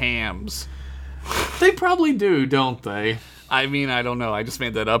hams. They probably do, don't they? I mean, I don't know. I just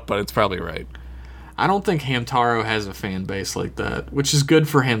made that up, but it's probably right. I don't think Hamtaro has a fan base like that, which is good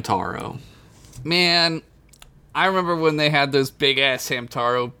for Hamtaro. Man, I remember when they had those big-ass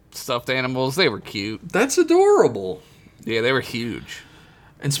Hamtaro stuffed animals. They were cute. That's adorable. Yeah, they were huge.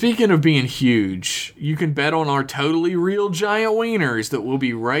 And speaking of being huge, you can bet on our totally real giant wieners that we'll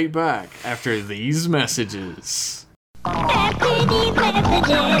be right back after these messages. After these messages,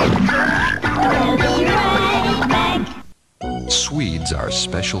 we'll be right back. Swedes are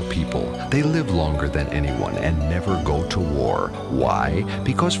special people. They live longer than anyone and never go to war. Why?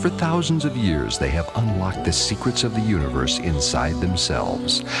 Because for thousands of years they have unlocked the secrets of the universe inside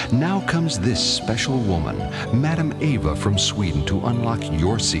themselves. Now comes this special woman, Madame Eva from Sweden, to unlock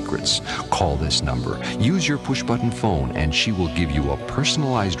your secrets. Call this number, use your push-button phone, and she will give you a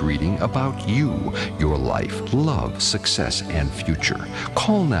personalized reading about you, your life, love, success, and future.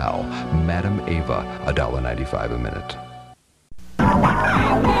 Call now, Madame Eva, $1.95 a minute.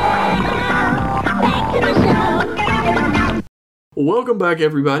 Welcome back,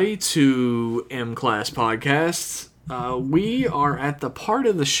 everybody, to M-Class Podcasts. We are at the part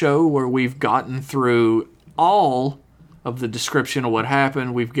of the show where we've gotten through all of the description of what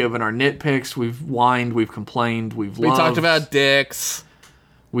happened. We've given our nitpicks, we've whined, we've complained, we've loved. We talked about dicks.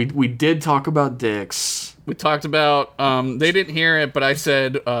 We did talk about dicks. We talked about, they didn't hear it, but I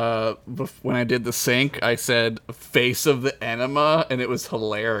said, when I did the sync, I said, face of the enema, and it was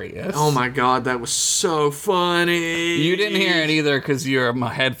hilarious. Oh my god, that was so funny. You didn't hear it either, because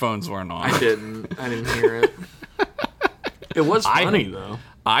my headphones weren't on. I didn't hear it. It was funny, though.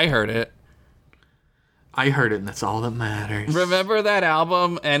 I heard it. I heard it, and that's all that matters. Remember that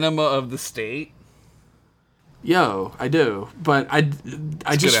album, Enema of the State? Yo, I do, but I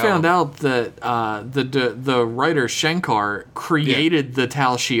just found out that the writer Shankar created the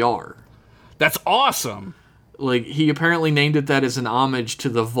Tal Shiar. That's awesome. Like, he apparently named it that as an homage to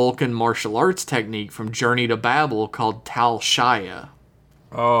the Vulcan martial arts technique from Journey to Babel called Tal Shaya.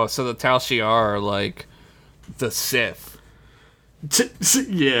 Oh, so the Tal Shiar are like the Sith.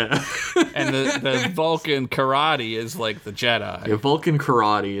 Yeah. And the Vulcan karate is like the Jedi. Yeah, Vulcan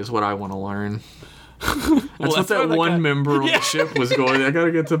karate is what I want to learn. That's what that one member on the ship was going. I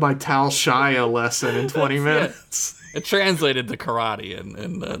gotta get to my Tal Shaya lesson in 20 minutes. It translated to karate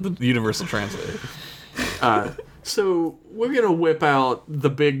in the Universal Translator. So we're gonna whip out the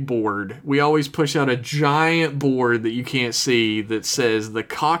big board. We always push out a giant board that you can't see that says the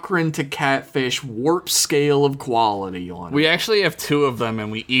Cochrane to Catfish warp scale of quality on it. We actually have two of them,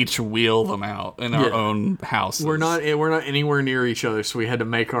 and we each wheel them out in our own houses. We're not anywhere near each other, so we had to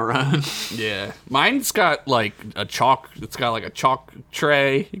make our own. Yeah, mine's got like a chalk. It's got like a chalk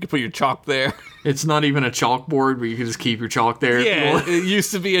tray. You can put your chalk there. It's not even a chalkboard where you can just keep your chalk there. Yeah, it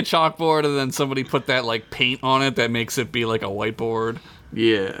used to be a chalkboard, and then somebody put that like paint on it that makes it be like a whiteboard.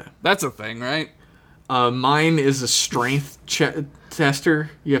 Yeah, that's a thing, right? Mine is a strength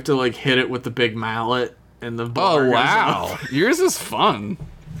tester. You have to like hit it with the big mallet, and the bar. Oh wow, yours is fun.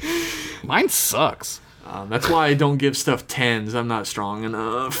 Mine sucks. That's why I don't give stuff 10s. I'm not strong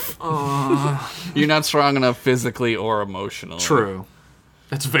enough. You're not strong enough physically or emotionally. True.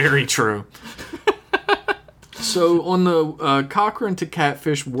 That's very true. So on the Cochrane to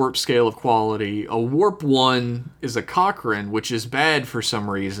Catfish warp scale of quality, a warp 1 is a Cochrane, which is bad for some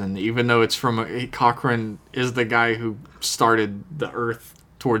reason, even though it's from Cochrane is the guy who started the Earth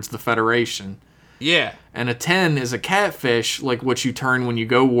towards the Federation. Yeah. And a 10 is a Catfish, like what you turn when you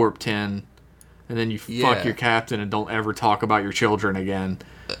go warp 10, and then you fuck your captain and don't ever talk about your children again.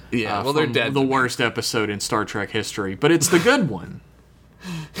 Well, they're dead. The worst episode in Star Trek history, but it's the good one.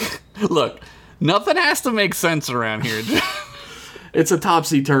 Look, nothing has to make sense around here. It's a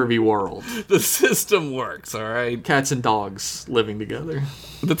topsy-turvy world. The system works, all right? Cats and dogs living together.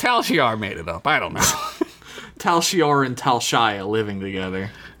 The Tal Shiar made it up. I don't know. Tal Shiar and Tal Shaya living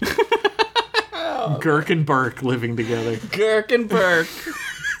together. Gurk and Burke living together. Gurk and Burke.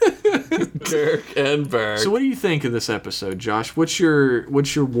 Gurk and Burke. So what do you think of this episode, Josh? What's your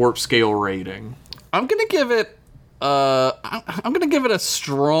warp scale rating? I'm gonna give it I'm gonna give it a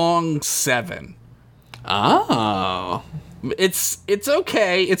strong 7. Oh. It's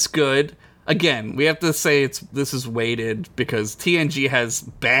okay, it's good. Again, we have to say this is weighted because TNG has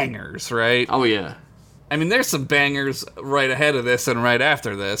bangers, right? Oh yeah. I mean, there's some bangers right ahead of this and right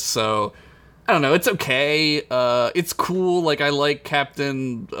after this, so I don't know, it's okay. It's cool. Like, I like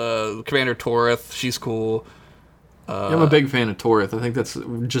Captain Commander Torith. She's cool. I'm a big fan of Torith. I think that's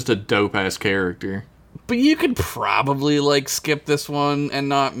just a dope-ass character. But you could probably, like, skip this one and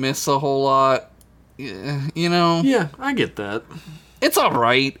not miss a whole lot. you know, Yeah, I get that. it's all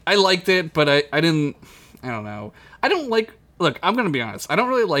right. I liked it, but I don't know. I don't like. Look, I'm gonna be honest. I don't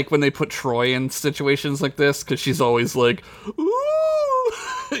really like when they put Troy in situations like this because she's always like, ooh,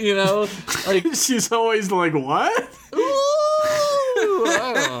 you know, like She's always like, what? ooh,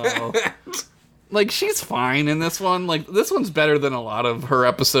 I don't know. Like, she's fine in this one. Like, this one's better than a lot of her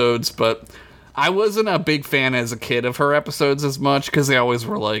episodes, but I wasn't a big fan as a kid of her episodes as much because they always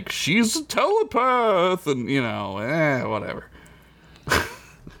were like, she's a telepath, and, you know, whatever.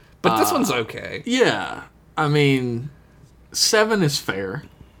 But this one's okay. Yeah. I mean, 7 is fair.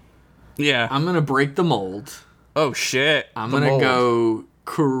 Yeah. I'm going to break the mold. Oh, shit. I'm The going to mold. go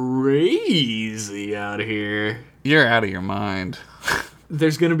crazy out here. You're out of your mind.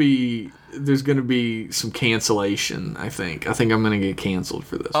 There's gonna be some cancellation, I think. I think I'm gonna get canceled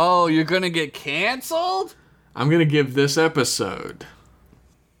for this. Oh, you're gonna get canceled? I'm gonna give this episode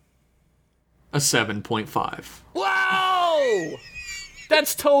a 7.5. Whoa!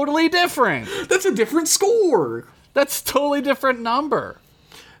 That's totally different. That's a different score. That's totally different number.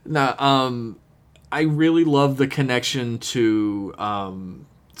 Now, I really love the connection to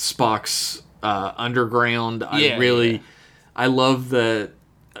Spock's underground. I love that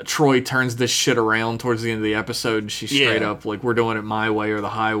Troy turns this shit around towards the end of the episode, and she's straight up like, we're doing it my way or the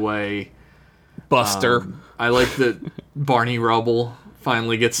highway. Buster. I like that Barney Rubble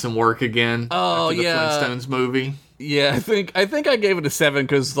finally gets some work again after the Flintstones movie. Yeah, I think I gave it a 7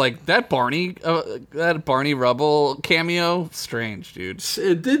 because like that Barney Rubble cameo, strange, dude.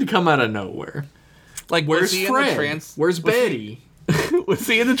 It did come out of nowhere. Like, Where's was he Fred? in the Where's Betty? Was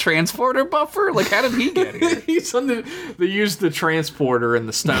he in the transporter buffer? Like, how did he get here? He's on they used the transporter in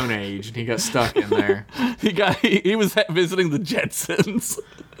the Stone Age, and he got stuck in there. He was visiting the Jetsons.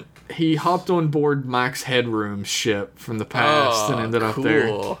 He hopped on board Max Headroom's ship from the past and ended up there.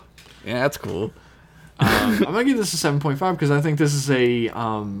 Yeah, that's cool. I'm gonna give this a 7.5 because I think this is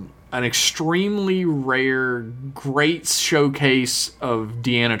an extremely rare, great showcase of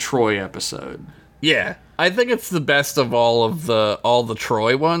Deanna Troi episode. Yeah, I think it's the best of all the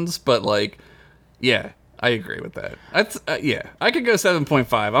Troy ones, but like, yeah, I agree with that. That's yeah, I could go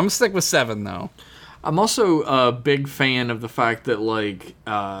 7.5. I'm gonna stick with 7 though. I'm also a big fan of the fact that like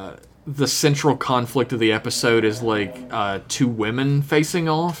the central conflict of the episode is like 2 women facing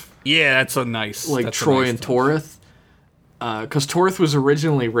off. Yeah, that's a nice Like that's a Troy nice and touch. Torith. Because Torith was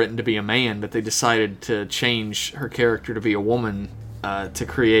originally written to be a man, but they decided to change her character to be a woman to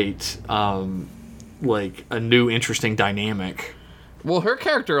create like a new interesting dynamic. Well, her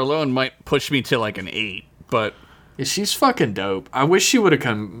character alone might push me to like an 8, but Yeah, she's fucking dope. I wish she would have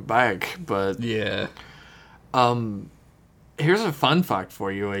come back, but yeah. here's a fun fact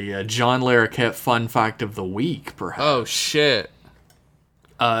for you, a John Larroquette fun fact of the week, perhaps. Oh shit.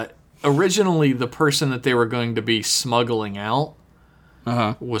 Originally, the person that they were going to be smuggling out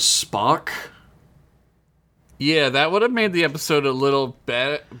was Spock. Yeah, that would have made the episode a little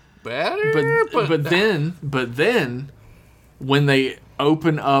better. But then when they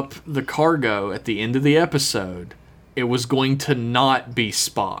open up the cargo at the end of the episode, it was going to not be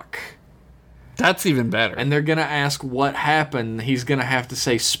Spock. That's even better. And they're going to ask what happened. He's going to have to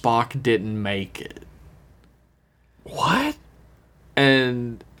say Spock didn't make it. What?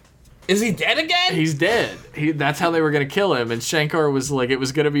 And Is he dead again? he's dead. That's how they were going to kill him. And Shankar was like, it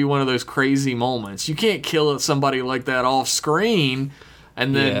was going to be one of those crazy moments. You can't kill somebody like that off screen.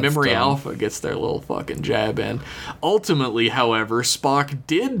 And then Yeah, it's Memory dumb. Alpha gets their little fucking jab in. Ultimately, however, Spock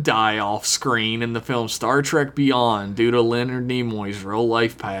did die off screen in the film Star Trek Beyond due to Leonard Nimoy's real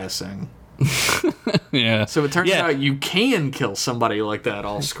life passing. Yeah. So it turns Yeah. out you can kill somebody like that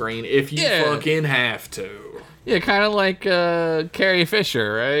off screen if you Yeah. fucking have to. Yeah, kind of like Carrie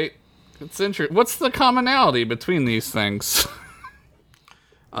Fisher, right? It's interesting. What's the commonality between these things?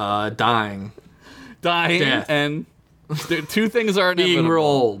 Dying. Dying Death. and two things are Being inevitable. real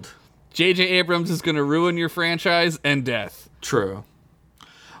old. J.J. Abrams is going to ruin your franchise and death. True.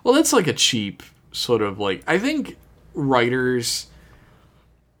 Well, that's like a cheap sort of like. I think writers,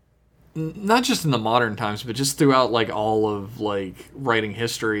 not just in the modern times, but just throughout like all of like writing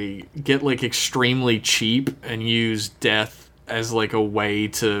history, get like extremely cheap and use death as like a way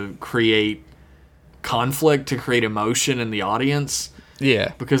to create conflict, to create emotion in the audience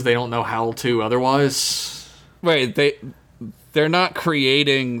Yeah. because they don't know how to otherwise. Right, they're not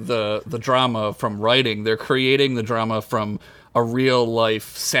creating the drama from writing. They're creating the drama from a real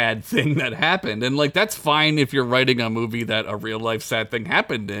life sad thing that happened. And like that's fine if you're writing a movie that a real life sad thing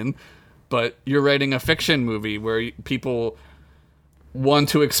happened in, but you're writing a fiction movie where people want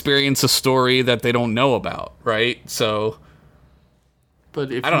to experience a story that they don't know about, right? So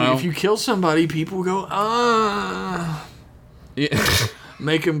But I don't know. if you kill somebody, people go, Yeah.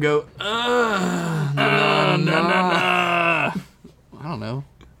 Make them go, I don't know.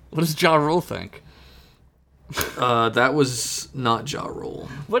 What does Ja Rule think? That was not Ja Rule.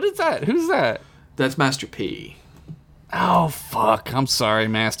 What is that? Who's that? That's Master P. Oh, fuck. I'm sorry,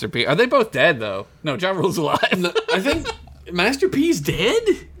 Master P. Are they both dead, though? No, Ja Rule's alive. No, I think Master P's dead?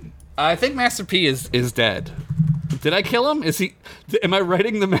 I think Master P is dead. Did I kill him? Is he... Am I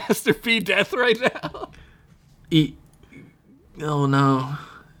writing the Master P death right now? Oh, no.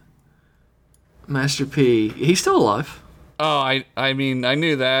 Master P. He's still alive. Oh, I mean, I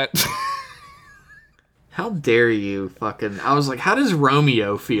knew that. How dare you fucking... I was like, how does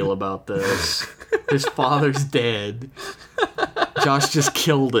Romeo feel about this? His father's dead. Josh just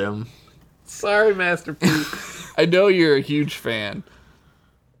killed him. Sorry, Master P. I know you're a huge fan.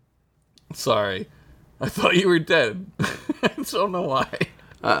 Sorry. I thought you were dead. I don't know why.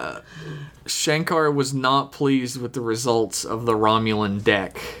 Shankar was not pleased with the results of the Romulan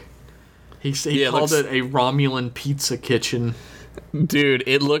deck. He called it a Romulan pizza kitchen. Dude,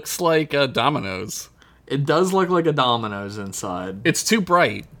 it looks like Domino's. It does look like a Domino's inside. It's too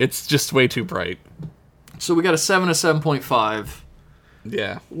bright. It's just way too bright. So we got a 7 to 7.5.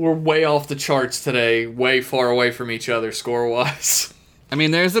 Yeah. We're way off the charts today, way far away from each other score-wise. I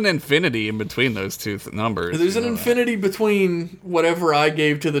mean, there's an infinity in between those two numbers. There's an infinity between whatever I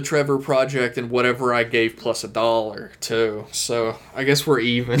gave to the Trevor Project and whatever I gave plus $1, too. So I guess we're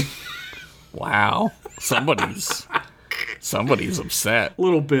even. Wow. Somebody's upset.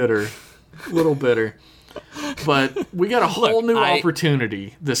 Little bitter. But we got a whole new I-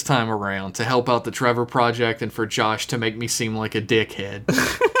 opportunity this time around to help out the Trevor Project and for Josh to make me seem like a dickhead.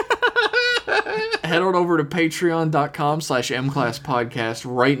 Head on over to patreon.com/mclasspodcast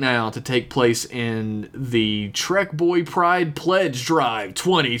right now to take place in the Trek Boy Pride Pledge Drive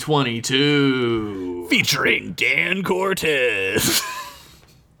 2022. Featuring Dan Cortez.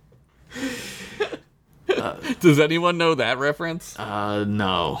 Does anyone know that reference?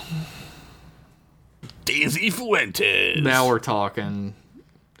 No. Daisy Fuentes. Now we're talking.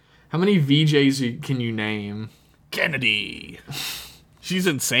 How many VJs can you name? Kennedy. She's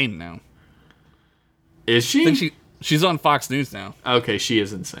insane now. Is she? I think she's on Fox News now. Okay, she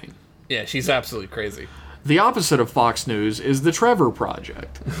is insane. Yeah, she's absolutely crazy. The opposite of Fox News is the Trevor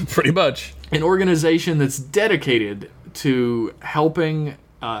Project, Pretty much. an organization that's dedicated to helping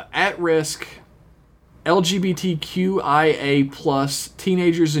at-risk LGBTQIA plus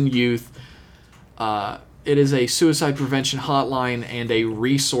teenagers and youth. It is a suicide prevention hotline and a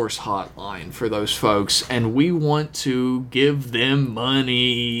resource hotline for those folks, and we want to give them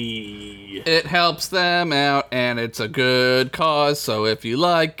money. It helps them out, and it's a good cause, so if you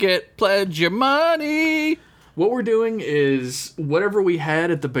like it, pledge your money. What we're doing is whatever we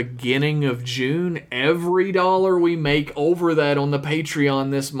had at the beginning of June, every dollar we make over that on the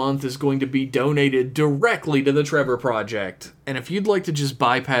Patreon this month is going to be donated directly to the Trevor Project. And if you'd like to just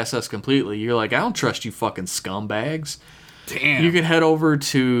bypass us completely, you're like, I don't trust you fucking scumbags. Damn. You can head over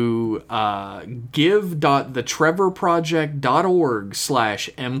to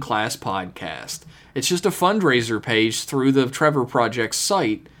give.thetrevorproject.org/mclasspodcast. It's just a fundraiser page through the Trevor Project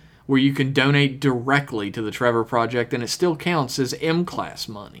site where you can donate directly to the Trevor Project, and it still counts as M-Class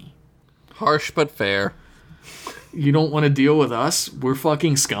money. Harsh but fair. You don't want to deal with us? We're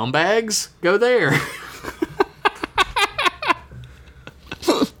fucking scumbags? Go there.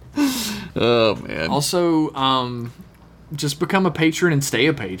 Oh, man. Also, just become a patron and stay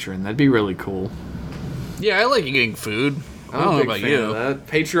a patron. That'd be really cool. Yeah, I like eating food. I I'm don't a know big about fan you. of that.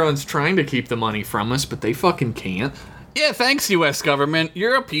 Patreon's trying to keep the money from us, but they fucking can't. Yeah, thanks, U.S. government.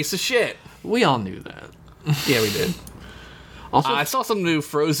 You're a piece of shit. We all knew that. Yeah, we did. Also, I saw some new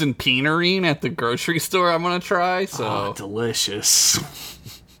frozen peenarine at the grocery store I'm going to try, so... delicious.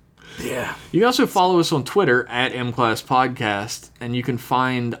 yeah. You can also follow us on Twitter at mclasspodcast, and you can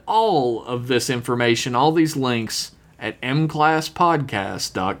find all of this information, all these links, at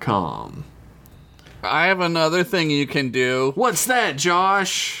mclasspodcast.com. I have another thing you can do. What's that,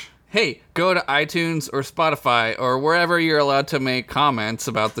 Josh? Hey, go to iTunes or Spotify or wherever you're allowed to make comments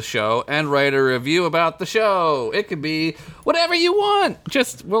about the show and write a review about the show. It could be whatever you want.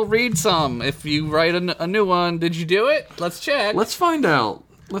 Just, we'll read some. If you write a new one, did you do it? Let's check. Let's find out.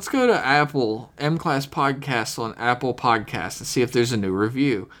 Let's go to Apple, M-Class Podcast on Apple Podcasts and see if there's a new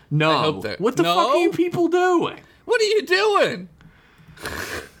review. No. I hope that- What the No? fuck are you people doing? What are you doing?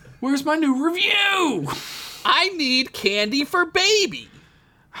 Where's my new review? I need candy for baby.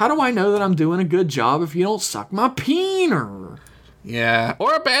 How do I know that I'm doing a good job if you don't suck my peener? Yeah,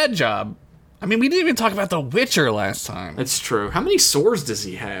 or a bad job. I mean, we didn't even talk about The Witcher last time. It's true. How many swords does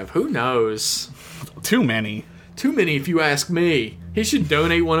he have? Who knows? Too many. Too many, if you ask me. He should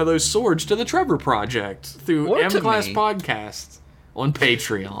donate one of those swords to the Trevor Project through Or to M-Class me. Podcast on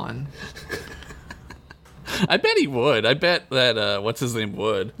Patreon. I bet he would. I bet that, what's his name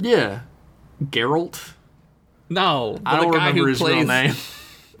would. Yeah. Geralt? No. I don't the guy remember who his real plays name.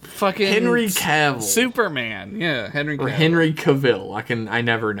 Fucking Henry Cavill. Superman. Yeah, Henry Cavill. Or Henry Cavill. I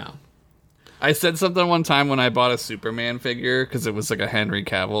never know. I said something one time when I bought a Superman figure because it was like a Henry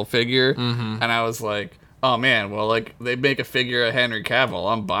Cavill figure, and I was like, "Oh man, well, like they make a figure of Henry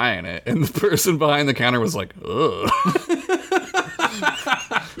Cavill, I'm buying it." And the person behind the counter was like, "Ugh,"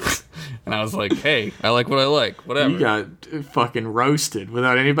 and I was like, "Hey, I like what I like. Whatever." You got fucking roasted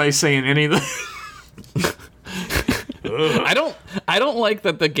without anybody saying anything. I don't like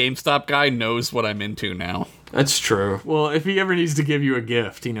that the GameStop guy knows what I'm into now. That's true. Well, if he ever needs to give you a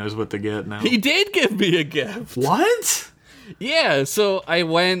gift, he knows what to get now. He did give me a gift. What? Yeah, so I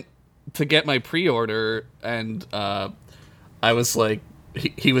went to get my pre-order, and I was like,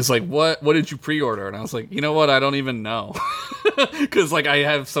 he was like, what did you pre-order? And I was like, you know what, I don't even know. Because, like, I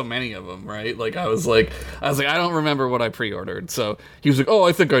have so many of them, right? Like, I was like, I don't remember what I pre-ordered. So he was like, oh,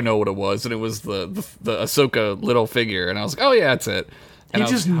 I think I know what it was. And it was the Ahsoka little figure. And I was like, oh, yeah, that's it. And He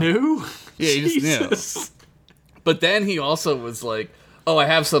just knew? Yeah, he just knew. Jesus. But then he also was like, oh, I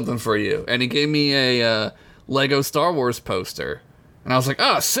have something for you. And he gave me a Lego Star Wars poster. And I was like,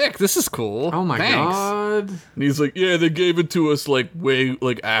 oh, sick, this is cool. Oh my Thanks. god. And he's like, yeah, they gave it to us like way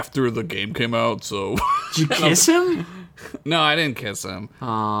like after the game came out, so Did you kiss him? no, I didn't kiss him.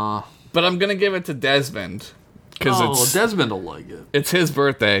 Aw. But I'm gonna give it to Desmond. Because Oh, Desmond will like it. it's his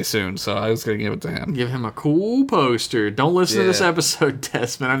birthday soon, so I was gonna give it to him. Give him a cool poster. Don't listen to this Yeah. episode,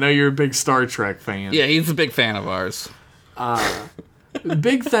 Desmond. I know you're a big Star Trek fan. Yeah, he's a big fan of ours.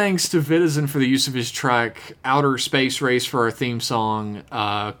 Big thanks to Vitizen for the use of his track Outer Space Race for our theme song.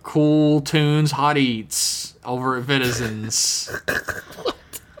 Cool Tunes, Hot Eats over at Vitizen's.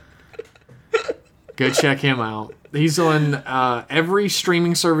 Go check him out. He's on every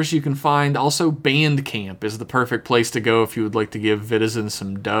streaming service you can find. Also, Bandcamp is the perfect place to go if you would like to give Vitizen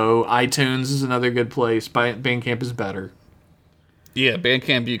some dough. iTunes is another good place. Bandcamp is better. Yeah,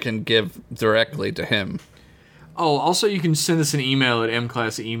 Bandcamp you can give directly to him. Oh, also you can send us an email at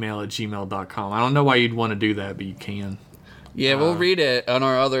mclassemail@gmail.com. I don't know why you'd want to do that, but you can. Yeah, we'll read it on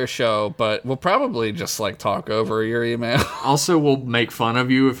our other show, but we'll probably just like talk over your email. Also, we'll make fun of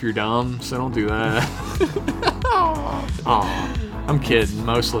you if you're dumb, so don't do that. Aw, I'm kidding,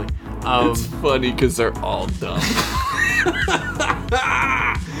 mostly. It's funny because they're all dumb.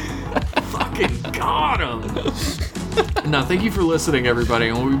 Fucking got him. No, thank you for listening, everybody,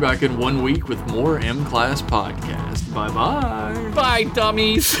 and we'll be back in 1 week with more M-Class Podcast. Bye-bye. Bye,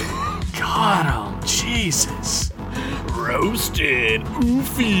 dummies. Got him. Jesus. Roasted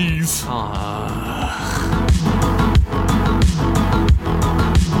oofies.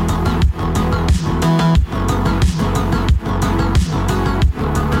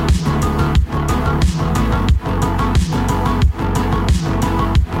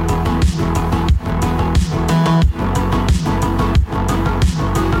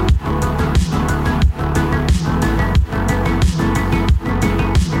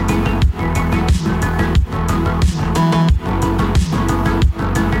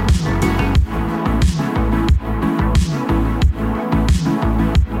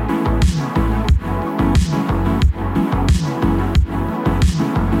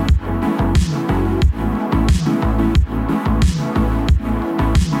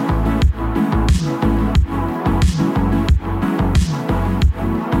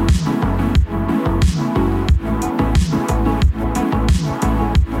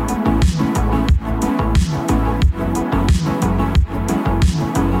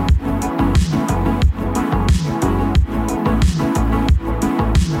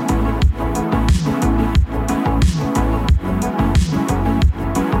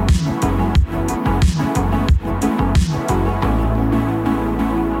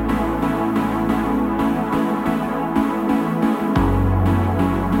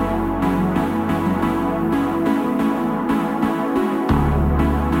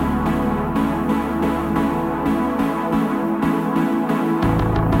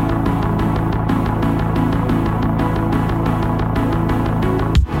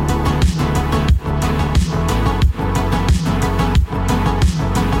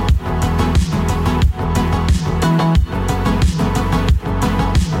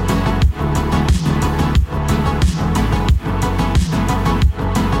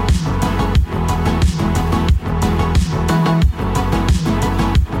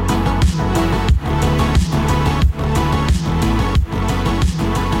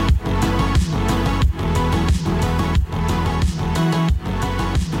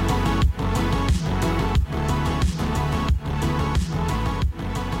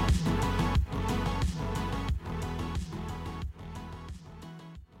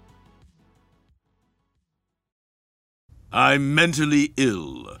 I'm mentally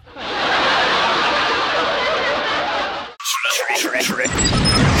ill.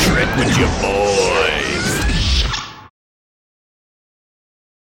 Trek with your boy.